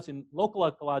ecological knowledge and local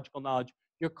ecological knowledge,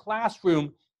 your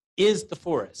classroom is the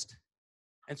forest.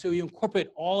 And so you incorporate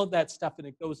all of that stuff and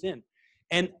it goes in.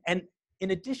 And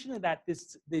in addition to that,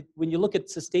 when you look at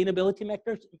sustainability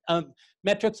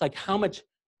metrics, like how much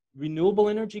renewable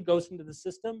energy goes into the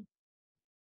system,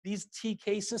 these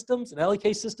TK systems and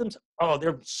LEK systems, oh,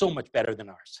 they're so much better than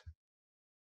ours.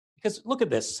 Because look at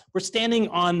this. We're standing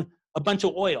on a bunch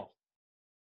of oil.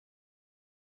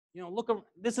 Look,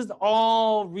 this is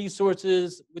all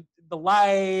resources with the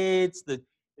lights, the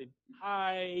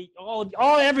height,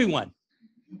 everyone.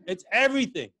 It's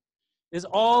everything. Is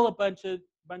all a bunch of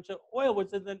oil,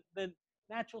 which is the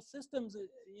natural systems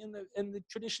in the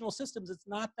traditional systems. It's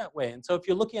not that way. And so if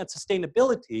you're looking at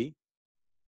sustainability,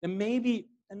 then maybe,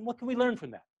 and what can we learn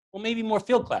from that? Well, maybe more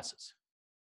field classes.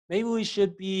 Maybe we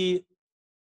should be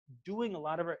doing a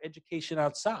lot of our education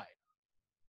outside.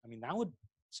 I mean, that would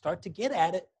start to get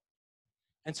at it.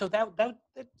 And so that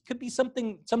could be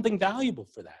something valuable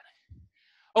for that.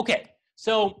 Okay,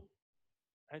 so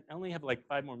I only have like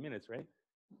 5 more minutes, right?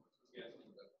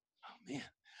 Oh, man.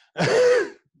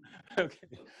 Okay.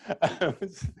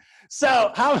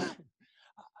 So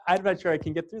I'm not sure I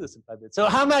can get through this in 5 minutes. So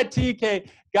how might TEK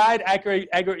guide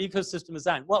agroecosystem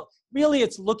design? Well, really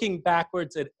it's looking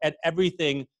backwards at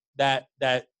everything that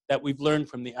we've learned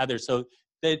from the others. So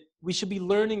that we should be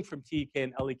learning from TEK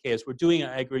and LEK as we're doing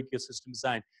our agroecosystem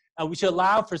design. We should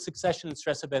allow for succession and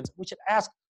stress events. We should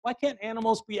ask, why can't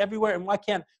animals be everywhere and why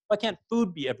can't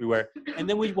food be everywhere? And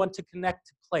then we want to connect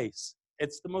to place.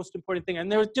 It's the most important thing.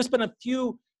 And there's just been a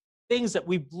few things that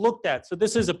we've looked at. So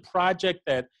this is a project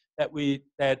that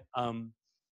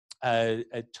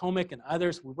Tomek and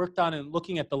others, we worked on and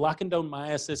looking at the Lacandone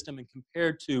Maya system and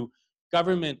compared to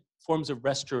government forms of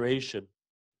restoration.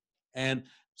 And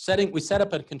we set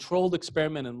up a controlled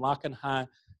experiment in Lakanha,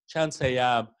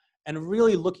 Chansayab, and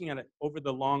really looking at it over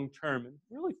the long term and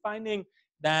really finding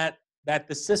that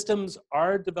the systems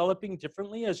are developing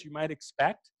differently as you might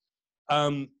expect.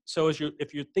 So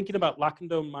if you're thinking about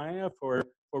Lacandone Maya for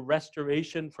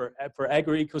restoration, for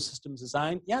agroecosystem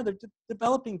design. Yeah, they're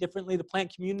developing differently. The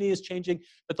plant community is changing,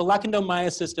 but the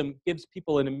Lacandomaya system gives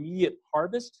people an immediate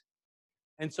harvest.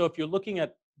 And so if you're looking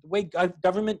at the way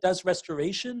government does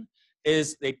restoration,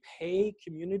 is they pay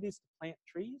communities to plant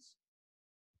trees,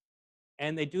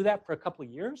 and they do that for a couple of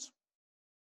years.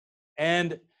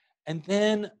 And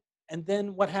then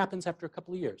what happens after a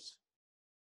couple of years?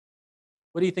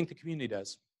 What do you think the community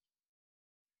does?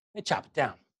 They chop it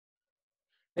down.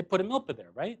 They put a milpa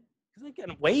there, right? Because they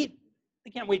can't wait.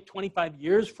 They can't wait 25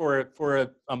 years for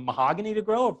a mahogany to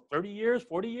grow, or 30 years,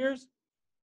 40 years.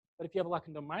 But if you have a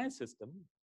Lacandomaya system,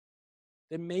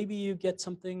 then maybe you get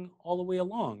something all the way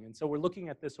along. And so we're looking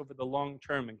at this over the long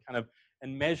term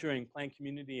and measuring plant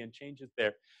community and changes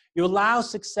there. You allow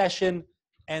succession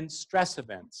and stress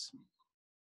events.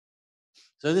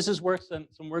 So this is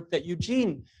some work that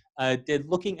Eugene did,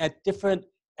 looking at different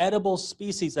edible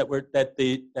species that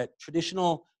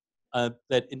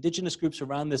indigenous groups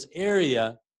around this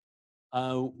area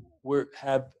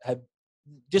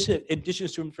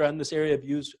indigenous groups around this area have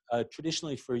used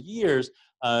traditionally for years,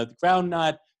 the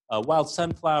groundnut, wild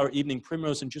sunflower, evening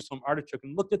primrose, and Jerusalem artichoke,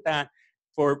 and looked at that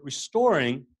for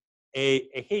restoring a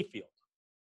hayfield.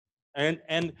 And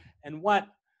what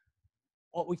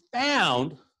we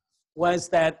found was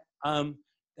that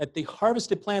that the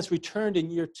harvested plants returned in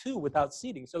year 2 without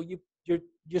seeding. So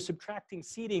you're subtracting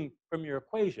seeding from your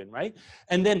equation, right?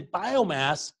 And then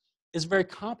biomass is very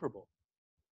comparable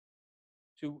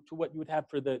to what you would have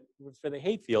for the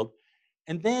hayfield.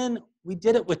 And then we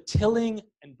did it with tilling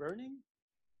and burning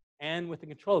and with the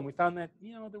control. And we found that,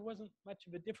 there wasn't much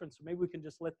of a difference. So maybe we can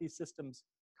just let these systems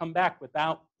come back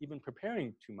without even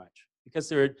preparing too much, because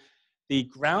the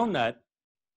groundnut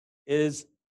is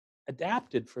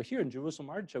adapted for here, and Jerusalem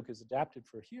artichoke is adapted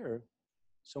for here.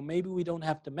 So maybe we don't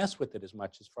have to mess with it as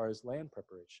much as far as land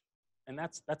preparation. And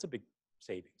that's a big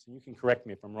savings. And you can correct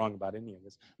me if I'm wrong about any of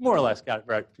this. More or less got it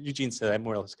right. Eugene said I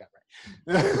more or less got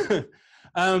it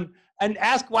right. And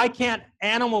ask, why can't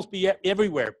animals be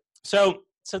everywhere? So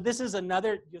this is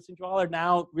another, since you all are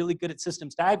now really good at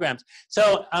systems diagrams.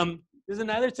 So there's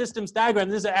another systems diagram.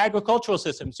 This is an agricultural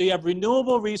system. So you have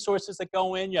renewable resources that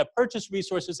go in, you have purchased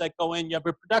resources that go in, you have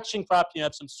a production crop, you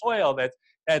have some soil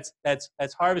that's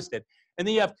harvested. And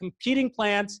then you have competing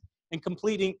plants and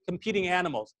competing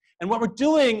animals. And what we're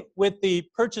doing with the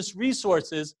purchased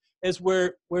resources is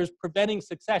we're preventing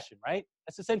succession, right?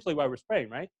 That's essentially why we're spraying,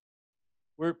 right?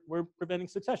 We're preventing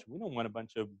succession. We don't want a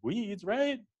bunch of weeds,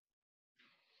 right?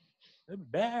 They're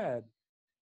bad.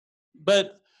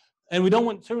 And we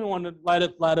certainly want a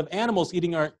lot of animals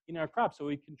eating our crops, so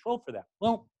we control for that.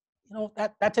 Well,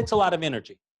 that takes a lot of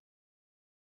energy.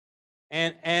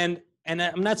 And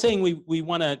I'm not saying we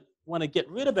want to get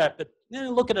rid of that, but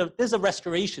look at there's a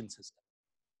restoration system.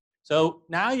 So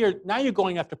now you're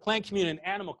going after plant community and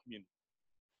animal community.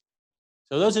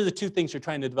 So those are the two things you're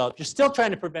trying to develop. You're still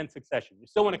trying to prevent succession. You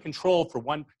still want to control for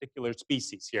one particular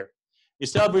species here. You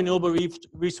still have renewable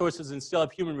resources and still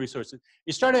have human resources.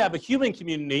 You start to have a human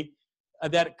community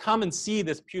that come and see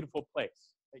this beautiful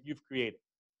place that you've created.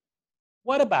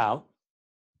 What about,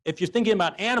 if you're thinking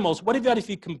about animals, what about if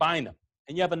you combine them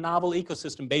and you have a novel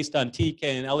ecosystem based on TK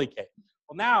and LEK?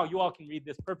 Well, now you all can read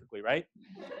this perfectly, right?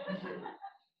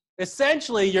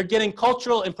 Essentially, you're getting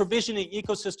cultural and provisioning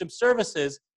ecosystem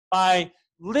services by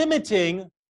limiting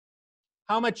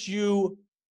how much you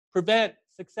prevent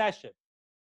succession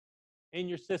in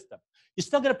your system. You're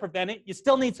still going to prevent it. You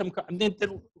still need some.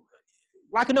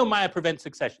 Lacandomaya prevents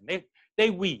succession. They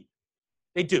weed.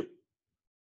 They do.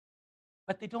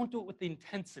 But they don't do it with the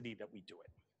intensity that we do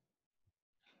it.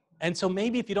 And so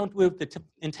maybe if you don't do it with the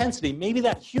intensity, maybe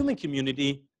that human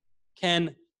community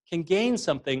can gain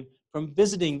something from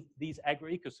visiting these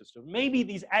agroecosystems. Maybe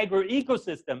these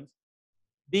agroecosystems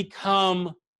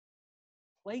become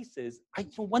places.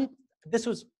 This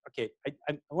was okay.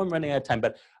 I'm running out of time,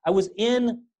 but I was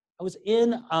in.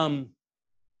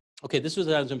 Okay, this was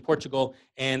when I was in Portugal,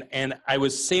 and I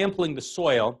was sampling the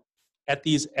soil at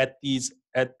these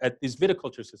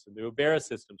viticulture systems, the Ribera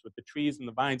systems with the trees and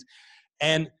the vines,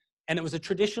 and it was a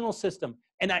traditional system.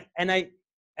 And I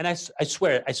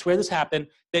swear this happened,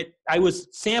 that I was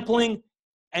sampling,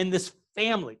 and this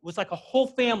family, it was like a whole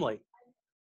family,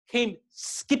 came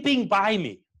skipping by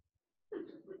me.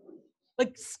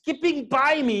 Like skipping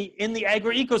by me in the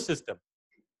agroecosystem.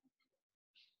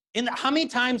 How many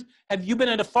times have you been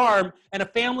at a farm and a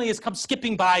family has come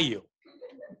skipping by you?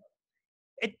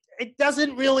 It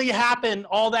doesn't really happen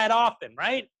all that often,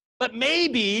 right? But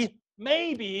maybe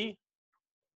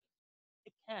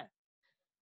it can.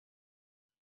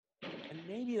 And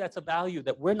maybe that's a value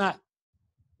that we're not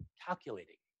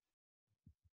calculating.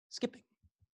 skipping.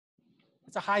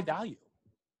 It's a high value.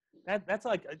 That's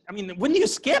like, I mean, wouldn't you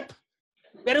skip?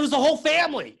 Then it was the whole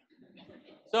family.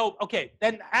 So, okay,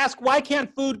 then ask, why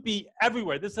can't food be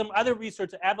everywhere? There's some other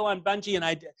research that Avalon Bungie and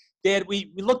I did.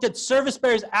 We looked at service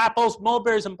berries, apples,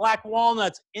 mulberries, and black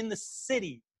walnuts in the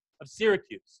city of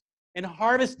Syracuse and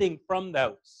harvesting from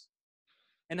those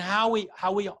and how we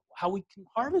can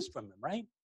harvest from them, right?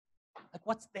 Like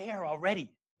what's there already.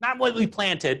 Not what we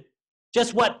planted,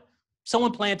 just what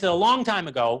someone planted a long time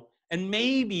ago, and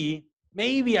maybe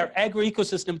our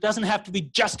agroecosystem doesn't have to be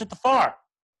just at the farm.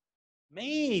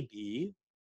 Maybe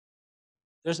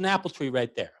there's an apple tree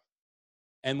right there.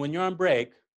 And when you're on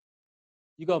break,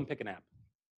 you go and pick an apple.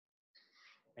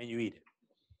 And you eat it.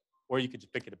 Or you could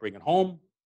just pick it and bring it home.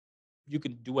 You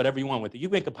can do whatever you want with it. You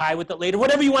make a pie with it later.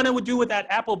 Whatever you want to do with that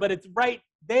apple, but it's right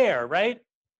there, right?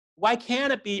 Why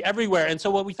can't it be everywhere? And so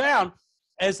what we found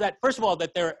is that, first of all,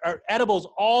 that there are edibles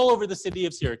all over the city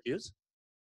of Syracuse.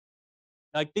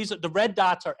 Like these, the red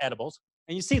dots are edibles.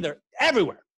 And you see they're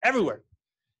everywhere, everywhere.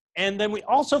 And then we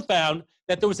also found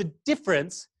that there was a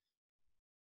difference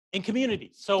in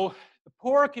communities. So the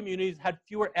poorer communities had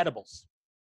fewer edibles.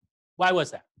 Why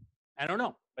was that? I don't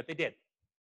know, but they did.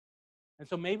 And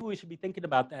so maybe we should be thinking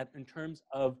about that in terms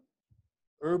of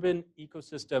urban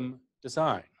ecosystem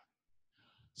design.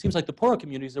 Seems like the poorer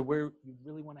communities are where you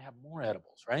really want to have more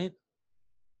edibles, right?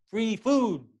 Free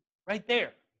food right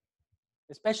there.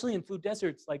 Especially in food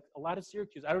deserts, like a lot of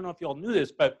Syracuse. I don't know if you all knew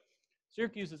this, but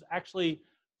Syracuse is actually,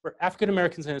 for African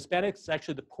Americans and Hispanics, it's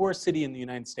actually the poorest city in the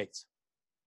United States.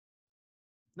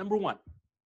 Number one.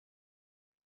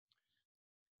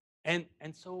 And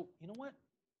so, you know what?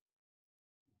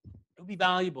 It would be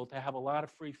valuable to have a lot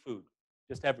of free food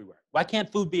just everywhere. Why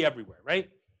can't food be everywhere, right?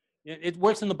 It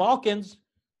works in the Balkans.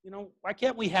 You know, why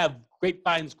can't we have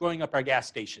grapevines growing up our gas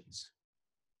stations?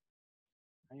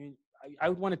 I mean, I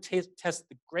would want to test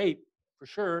the grape for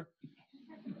sure,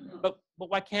 but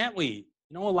why can't we?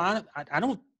 You know, I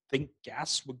don't think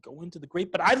gas would go into the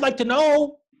grape, but I'd like to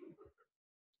know.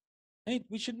 Hey,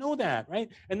 we should know that, right?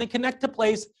 And then connect to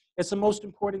place is the most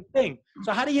important thing.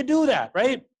 So how do you do that,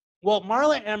 right? Well,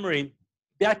 Marla Emery,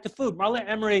 back to food. Marla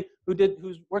Emery, who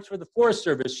works for the Forest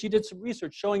Service, she did some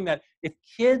research showing that if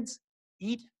kids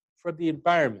eat from the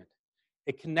environment,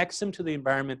 it connects them to the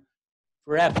environment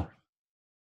forever.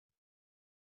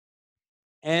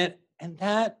 And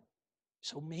that,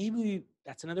 so maybe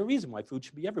that's another reason why food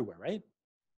should be everywhere, right?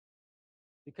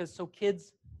 Because so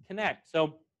kids connect.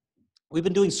 So we've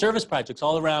been doing service projects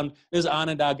all around. There's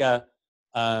Onondaga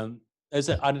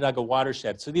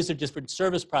watershed. So these are different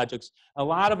service projects. A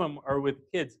lot of them are with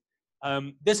kids.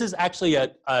 This is actually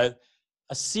a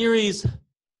series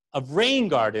of rain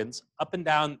gardens up and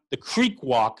down the creek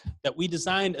walk that we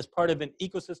designed as part of an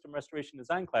ecosystem restoration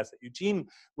design class that Eugene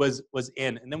was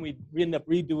in. And then we ended up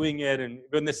redoing it. And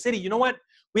in the city, you know what?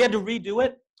 We had to redo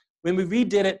it. When we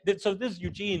redid it, so this is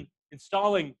Eugene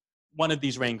installing one of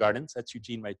these rain gardens. That's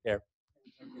Eugene right there.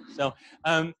 So,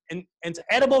 and it's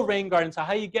edible rain garden. So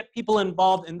how you get people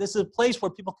involved, and this is a place where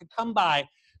people could come by.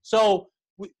 So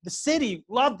the city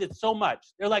loved it so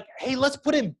much. They're like, hey, let's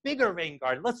put in bigger rain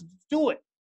garden. Let's do it.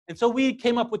 And so we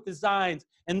came up with designs,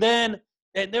 and then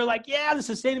they're like, yeah, the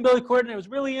sustainability coordinator was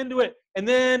really into it. And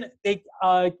then they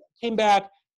came back,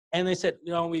 and they said,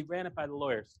 you know, we ran it by the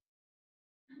lawyers.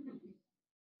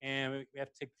 And we have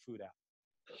to take the food out.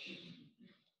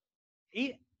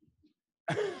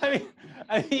 I mean,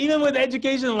 even with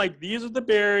education, like, these are the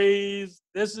berries,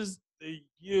 this is the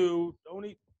you, don't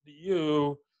eat the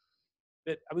you.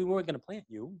 But, I mean, we weren't going to plant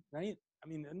you, right? I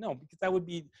mean, no, because that would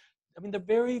be, I mean, there are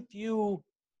very few,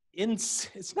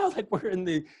 it's not like we're in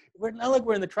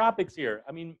the tropics here.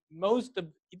 I mean, if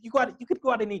you could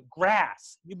go out and eat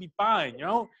grass, you'd be fine, you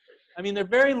know? I mean, there are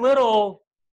very little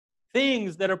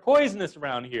things that are poisonous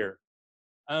around here.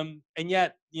 And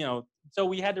yet, you know, so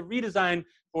we had to redesign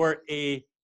for a,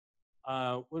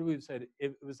 what did we say?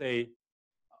 It was a,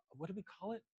 what did we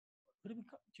call it? What did we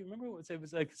call it? Do you remember what it was? It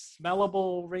was like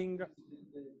smellable rain garden.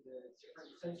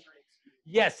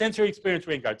 Yes, sensory experience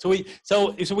rain garden.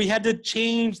 So we had to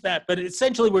change that, but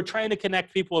essentially we're trying to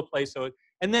connect people to place. So,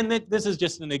 and then this is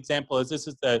just an example. This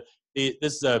is a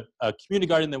community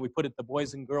garden that we put at the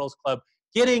Boys and Girls Club,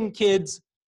 getting kids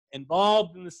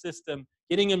involved in the system,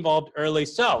 getting involved early.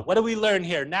 So what do we learn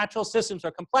here? Natural systems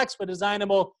are complex but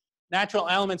designable. Natural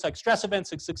elements like stress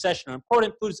events and succession are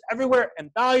important. Food is everywhere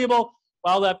and valuable.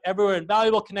 Wildlife everywhere and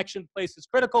valuable. Connection to place is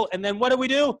critical. And then what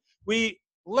do? We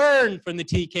learn from the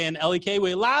TK and LEK.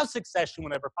 We allow succession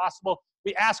whenever possible.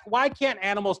 We ask, why can't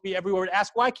animals be everywhere? We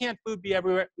ask, why can't food be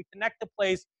everywhere? We connect the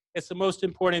place. It's the most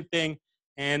important thing.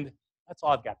 And that's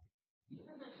all I've got.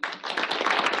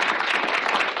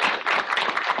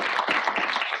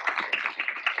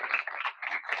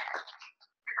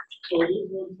 So it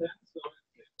is 1:10, so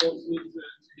if folks need to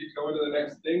keep going to the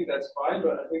next thing, that's fine,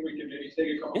 but I think we can maybe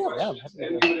take a couple questions.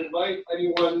 And we would invite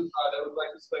anyone that would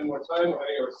like to spend more time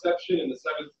having a reception in the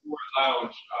 7th floor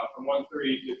lounge from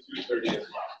 1:30 to 2:30 as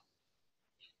well.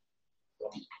 So,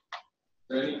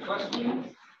 are there any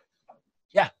questions?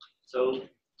 Yeah. So,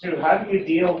 Drew, how do you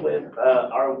deal with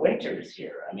our winters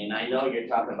here? I mean, I know you're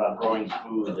talking about growing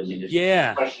food. I mean, there's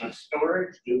a question of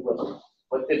storage.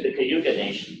 What did the Cayuga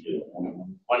Nation do?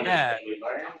 What did we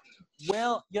learn?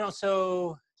 Well,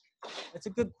 so it's a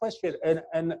good question,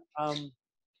 and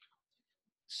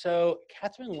so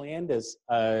Catherine Landis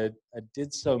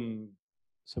did some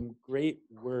great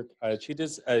work. She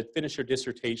did finish her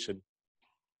dissertation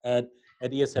at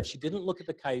ESF. She didn't look at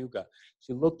the Cayuga.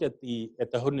 She looked at the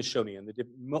Haudenosaunee, and they did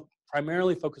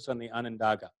primarily focus on the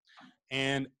Onondaga.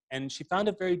 And she found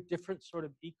a very different sort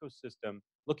of ecosystem,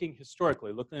 looking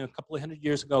historically, looking a couple of hundred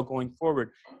years ago going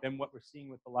forward, than what we're seeing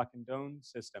with the Lacandon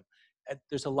system.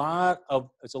 There's a lot of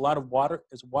water.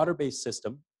 It's a water-based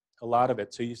system, a lot of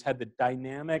it. So you had the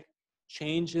dynamic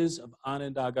changes of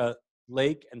Onondaga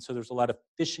Lake, and so there's a lot of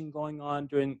fishing going on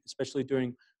especially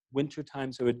during winter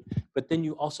time. But then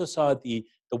you also saw the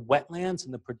wetlands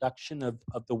and the production of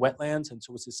the wetlands, and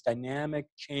so it was this dynamic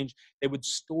change. They would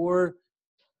store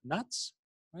nuts,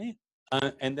 right?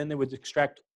 And then they would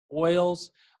extract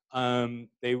oils.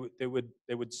 They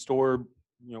would store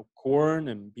corn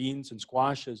and beans and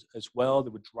squash as well. They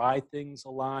would dry things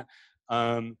a lot.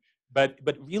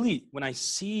 But really, when I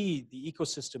see the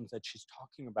ecosystems that she's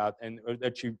talking about or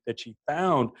that she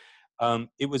found,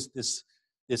 it was this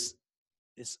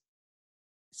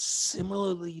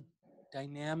similarly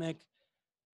dynamic,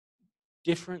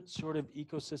 different sort of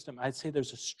ecosystem. I'd say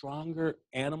there's a stronger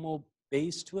animal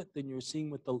base to it than you're seeing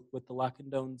with the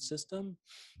Lacandon system,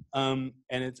 and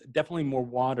it's definitely more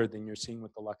water than you're seeing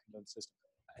with the Lacandon system.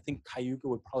 I think Cayuga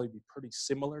would probably be pretty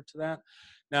similar to that.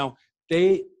 Now,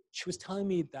 she was telling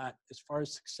me that as far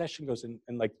as succession goes, and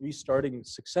like restarting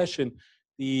succession,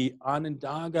 the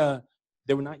Onondaga,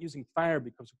 they were not using fire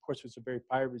because, of course, it was a very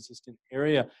fire-resistant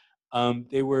area.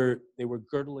 They were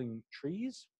girdling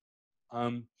trees.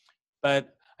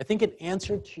 But I think in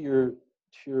answer to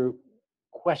your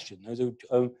question,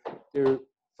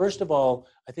 first of all,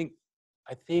 I think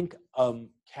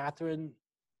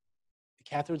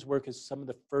Catherine's work is some of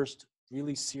the first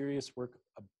really serious work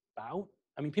about.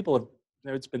 I mean, people have.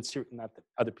 It's been serious. Not that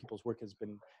other people's work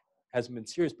hasn't been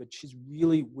serious, but she's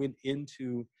really went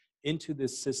into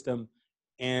this system,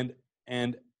 and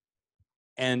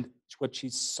what she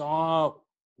saw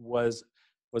was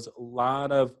a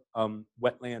lot of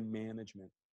wetland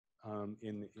management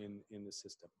in the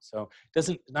system. So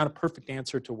not a perfect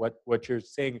answer to what you're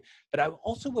saying, but I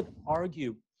also would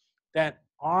argue that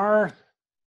our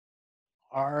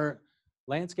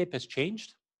landscape has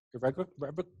changed.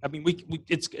 I mean,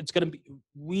 it's going to be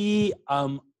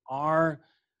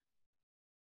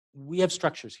we have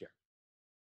structures here,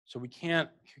 so we can't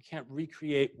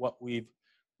recreate what we've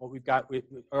got.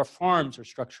 Our farms are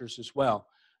structures as well.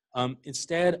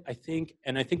 Instead, I think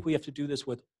we have to do this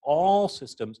with all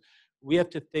systems. We have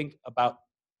to think about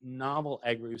novel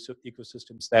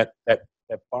agroecosystems that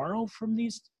borrow from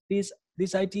these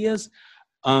ideas,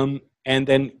 and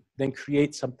then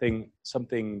create something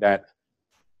that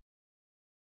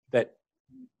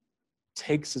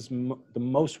takes the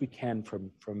most we can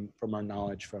from our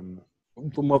knowledge from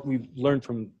what we've learned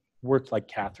from work like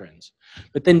Catherine's,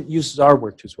 but then uses our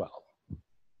work as well.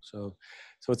 So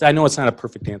I know it's not a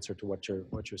perfect answer to what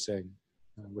you're saying,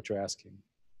 what you're asking.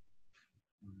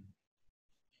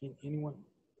 Anyone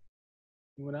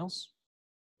else?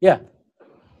 Yeah.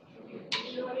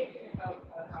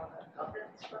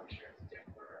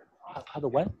 How the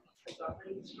what? The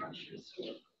governing structures. So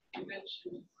you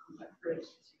mentioned, for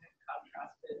instance, you had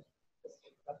contrasted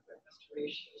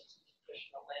restoration to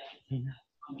traditional land.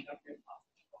 Government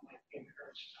people might be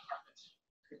encouraged to harvest.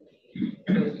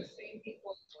 So the same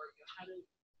people, or how do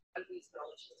these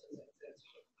knowledge systems exist?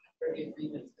 What are the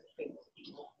agreements between those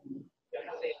people?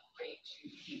 How do they agree to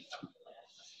use some of the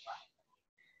land as supply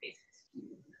basis?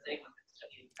 Does anyone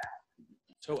study that?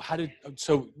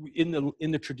 So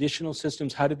in the traditional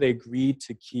systems, how do they agree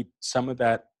to keep some of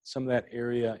that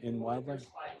area in wildlife?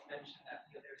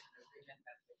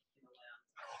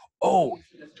 Oh,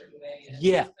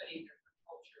 yeah.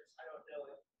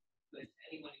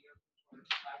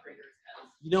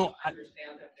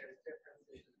 Understand that there's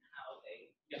differences in how they,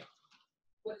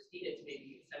 what is needed to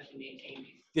maybe essentially maintain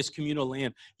this communal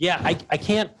land. Yeah, I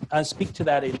can't speak to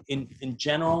that in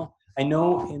general. I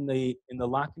know in the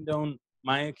Lacandon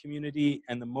Maya community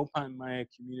and the Mopan Maya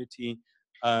community,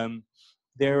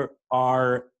 there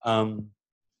are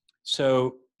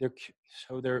So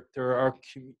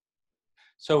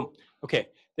okay,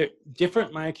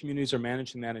 different Maya communities are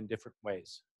managing that in different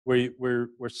ways. Where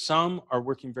some are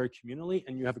working very communally,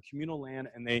 and you have a communal land,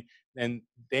 and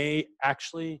they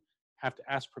actually have to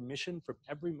ask permission from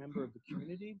every member of the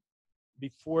community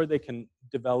before they can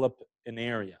develop an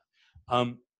area.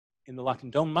 In the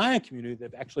Lacandon Maya community,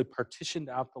 they've actually partitioned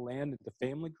out the land into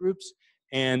family groups,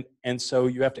 and so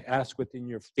you have to ask within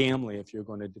your family if you're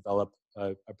going to develop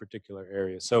a particular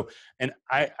area. So, and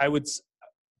I would,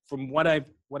 from what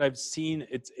I've seen,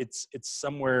 it's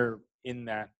somewhere in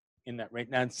that range.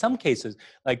 Now, in some cases,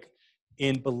 like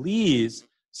in Belize,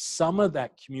 some of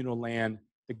that communal land,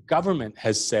 the government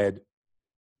has said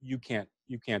you can't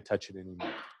touch it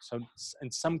anymore. So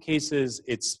in some cases,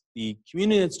 it's the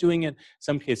community that's doing it.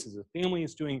 Some cases, the family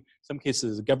is doing. Some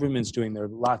cases, the government's doing. There are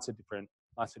lots of different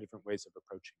ways of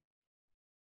approaching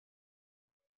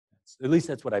it. At least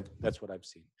that's what I've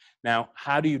seen. Now,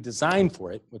 how do you design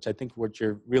for it? Which I think what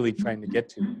you're really trying to get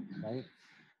to, right?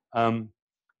 I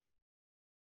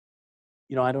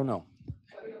don't know.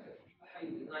 I don't know how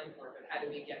you design for it, but how do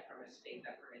we get from a state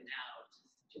that we're in now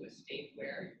to a state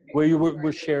where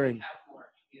we're sharing? Have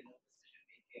more communal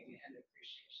decision making and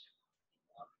appreciation.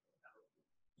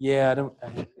 Yeah,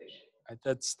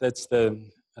 that's the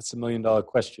 $1 million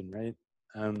question, right?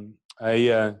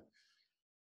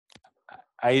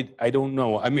 I don't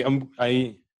know. I mean,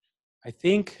 I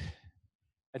think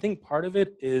part of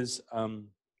it is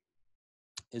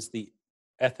the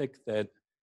ethic that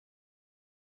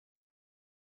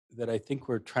I think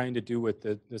we're trying to do with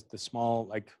the small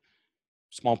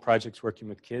projects working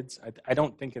with kids. I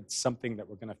don't think it's something that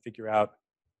we're going to figure out.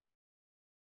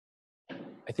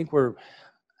 I think we're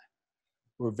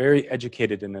very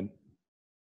educated in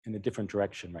a different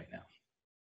direction right now,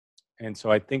 and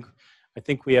so I think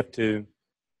we have to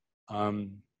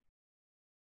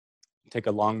take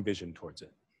a long vision towards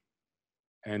it,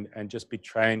 and just be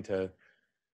trying to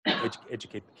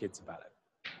educate the kids about it,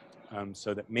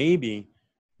 so that maybe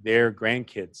their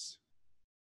grandkids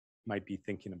might be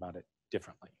thinking about it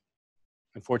differently.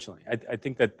 Unfortunately, I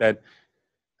think that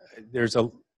there's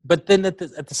but then at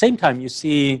the same time, you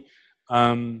see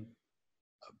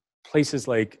places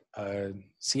like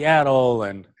Seattle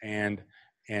and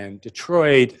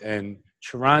Detroit and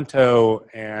Toronto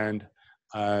and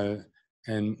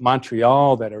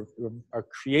Montreal that are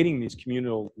creating these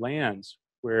communal lands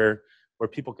where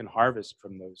people can harvest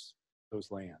from those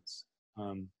lands,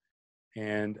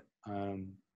 and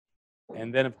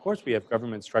then of course we have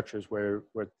government structures where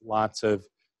lots of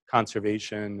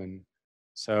conservation, and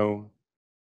so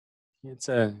it's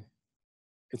a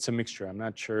mixture. I'm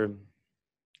not sure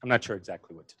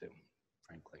exactly what to do,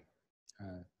 frankly.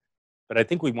 But I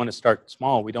think we want to start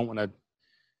small. We want to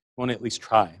at least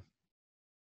try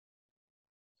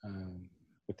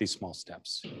with these small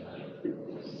steps.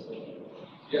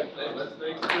 Yeah, let's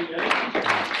thank you again.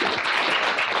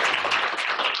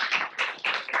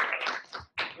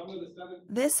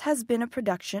 This has been a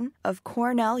production of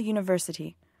Cornell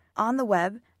University, on the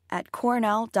web at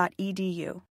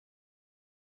cornell.edu.